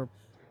some of them are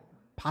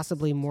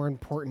possibly more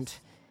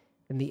important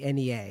than the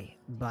NEA,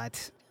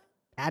 but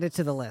add it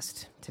to the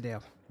list to do.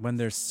 When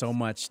there's so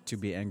much to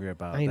be angry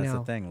about, I know. That's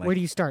the thing. Where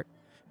do you start?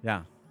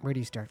 Yeah. Where do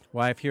you start?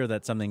 Well, I hear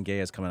that something gay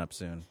is coming up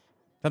soon.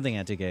 Something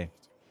anti-gay.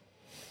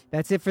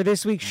 That's it for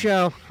this week's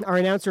show. Our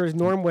announcer is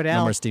Norm Waddell.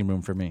 No more steam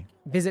room for me.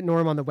 Visit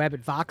Norm on the web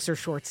at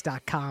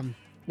voxershorts.com.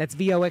 That's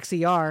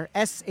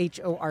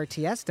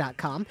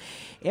VOXERSHORTS.com.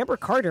 Amber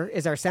Carter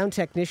is our sound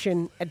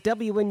technician. At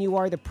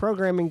WNUR, the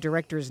programming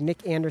director is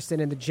Nick Anderson,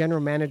 and the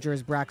general manager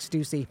is Brock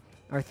Stussy.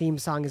 Our theme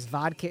song is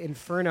Vodka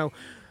Inferno,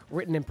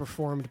 written and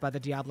performed by the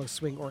Diablo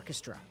Swing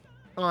Orchestra.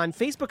 On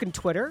Facebook and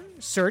Twitter,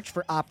 search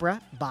for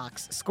Opera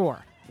Box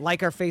Score.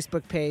 Like our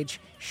Facebook page,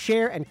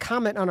 share and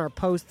comment on our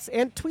posts,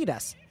 and tweet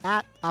us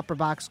at Opera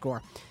Box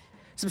Score.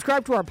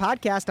 Subscribe to our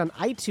podcast on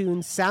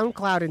iTunes,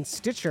 SoundCloud, and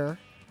Stitcher.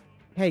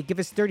 Hey, give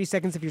us 30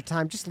 seconds of your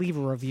time. Just leave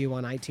a review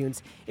on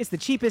iTunes. It's the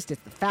cheapest,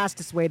 it's the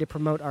fastest way to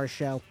promote our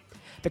show.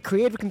 The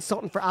creative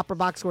consultant for Opera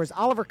Box Score is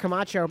Oliver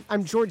Camacho.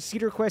 I'm George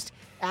Cedarquist,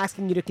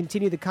 asking you to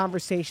continue the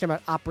conversation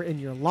about opera in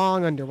your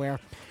long underwear.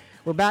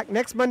 We're back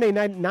next Monday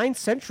night, 9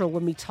 Central,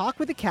 when we talk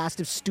with the cast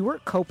of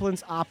Stuart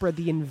Copeland's opera,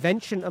 The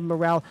Invention of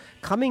Morel,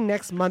 coming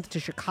next month to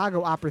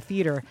Chicago Opera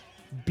Theater.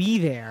 Be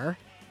there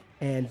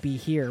and be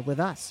here with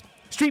us.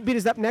 Street Beat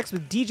is up next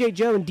with DJ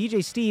Joe and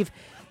DJ Steve.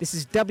 This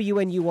is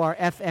WNUR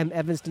FM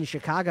Evanston,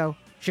 Chicago,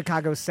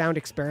 Chicago's Sound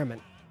Experiment.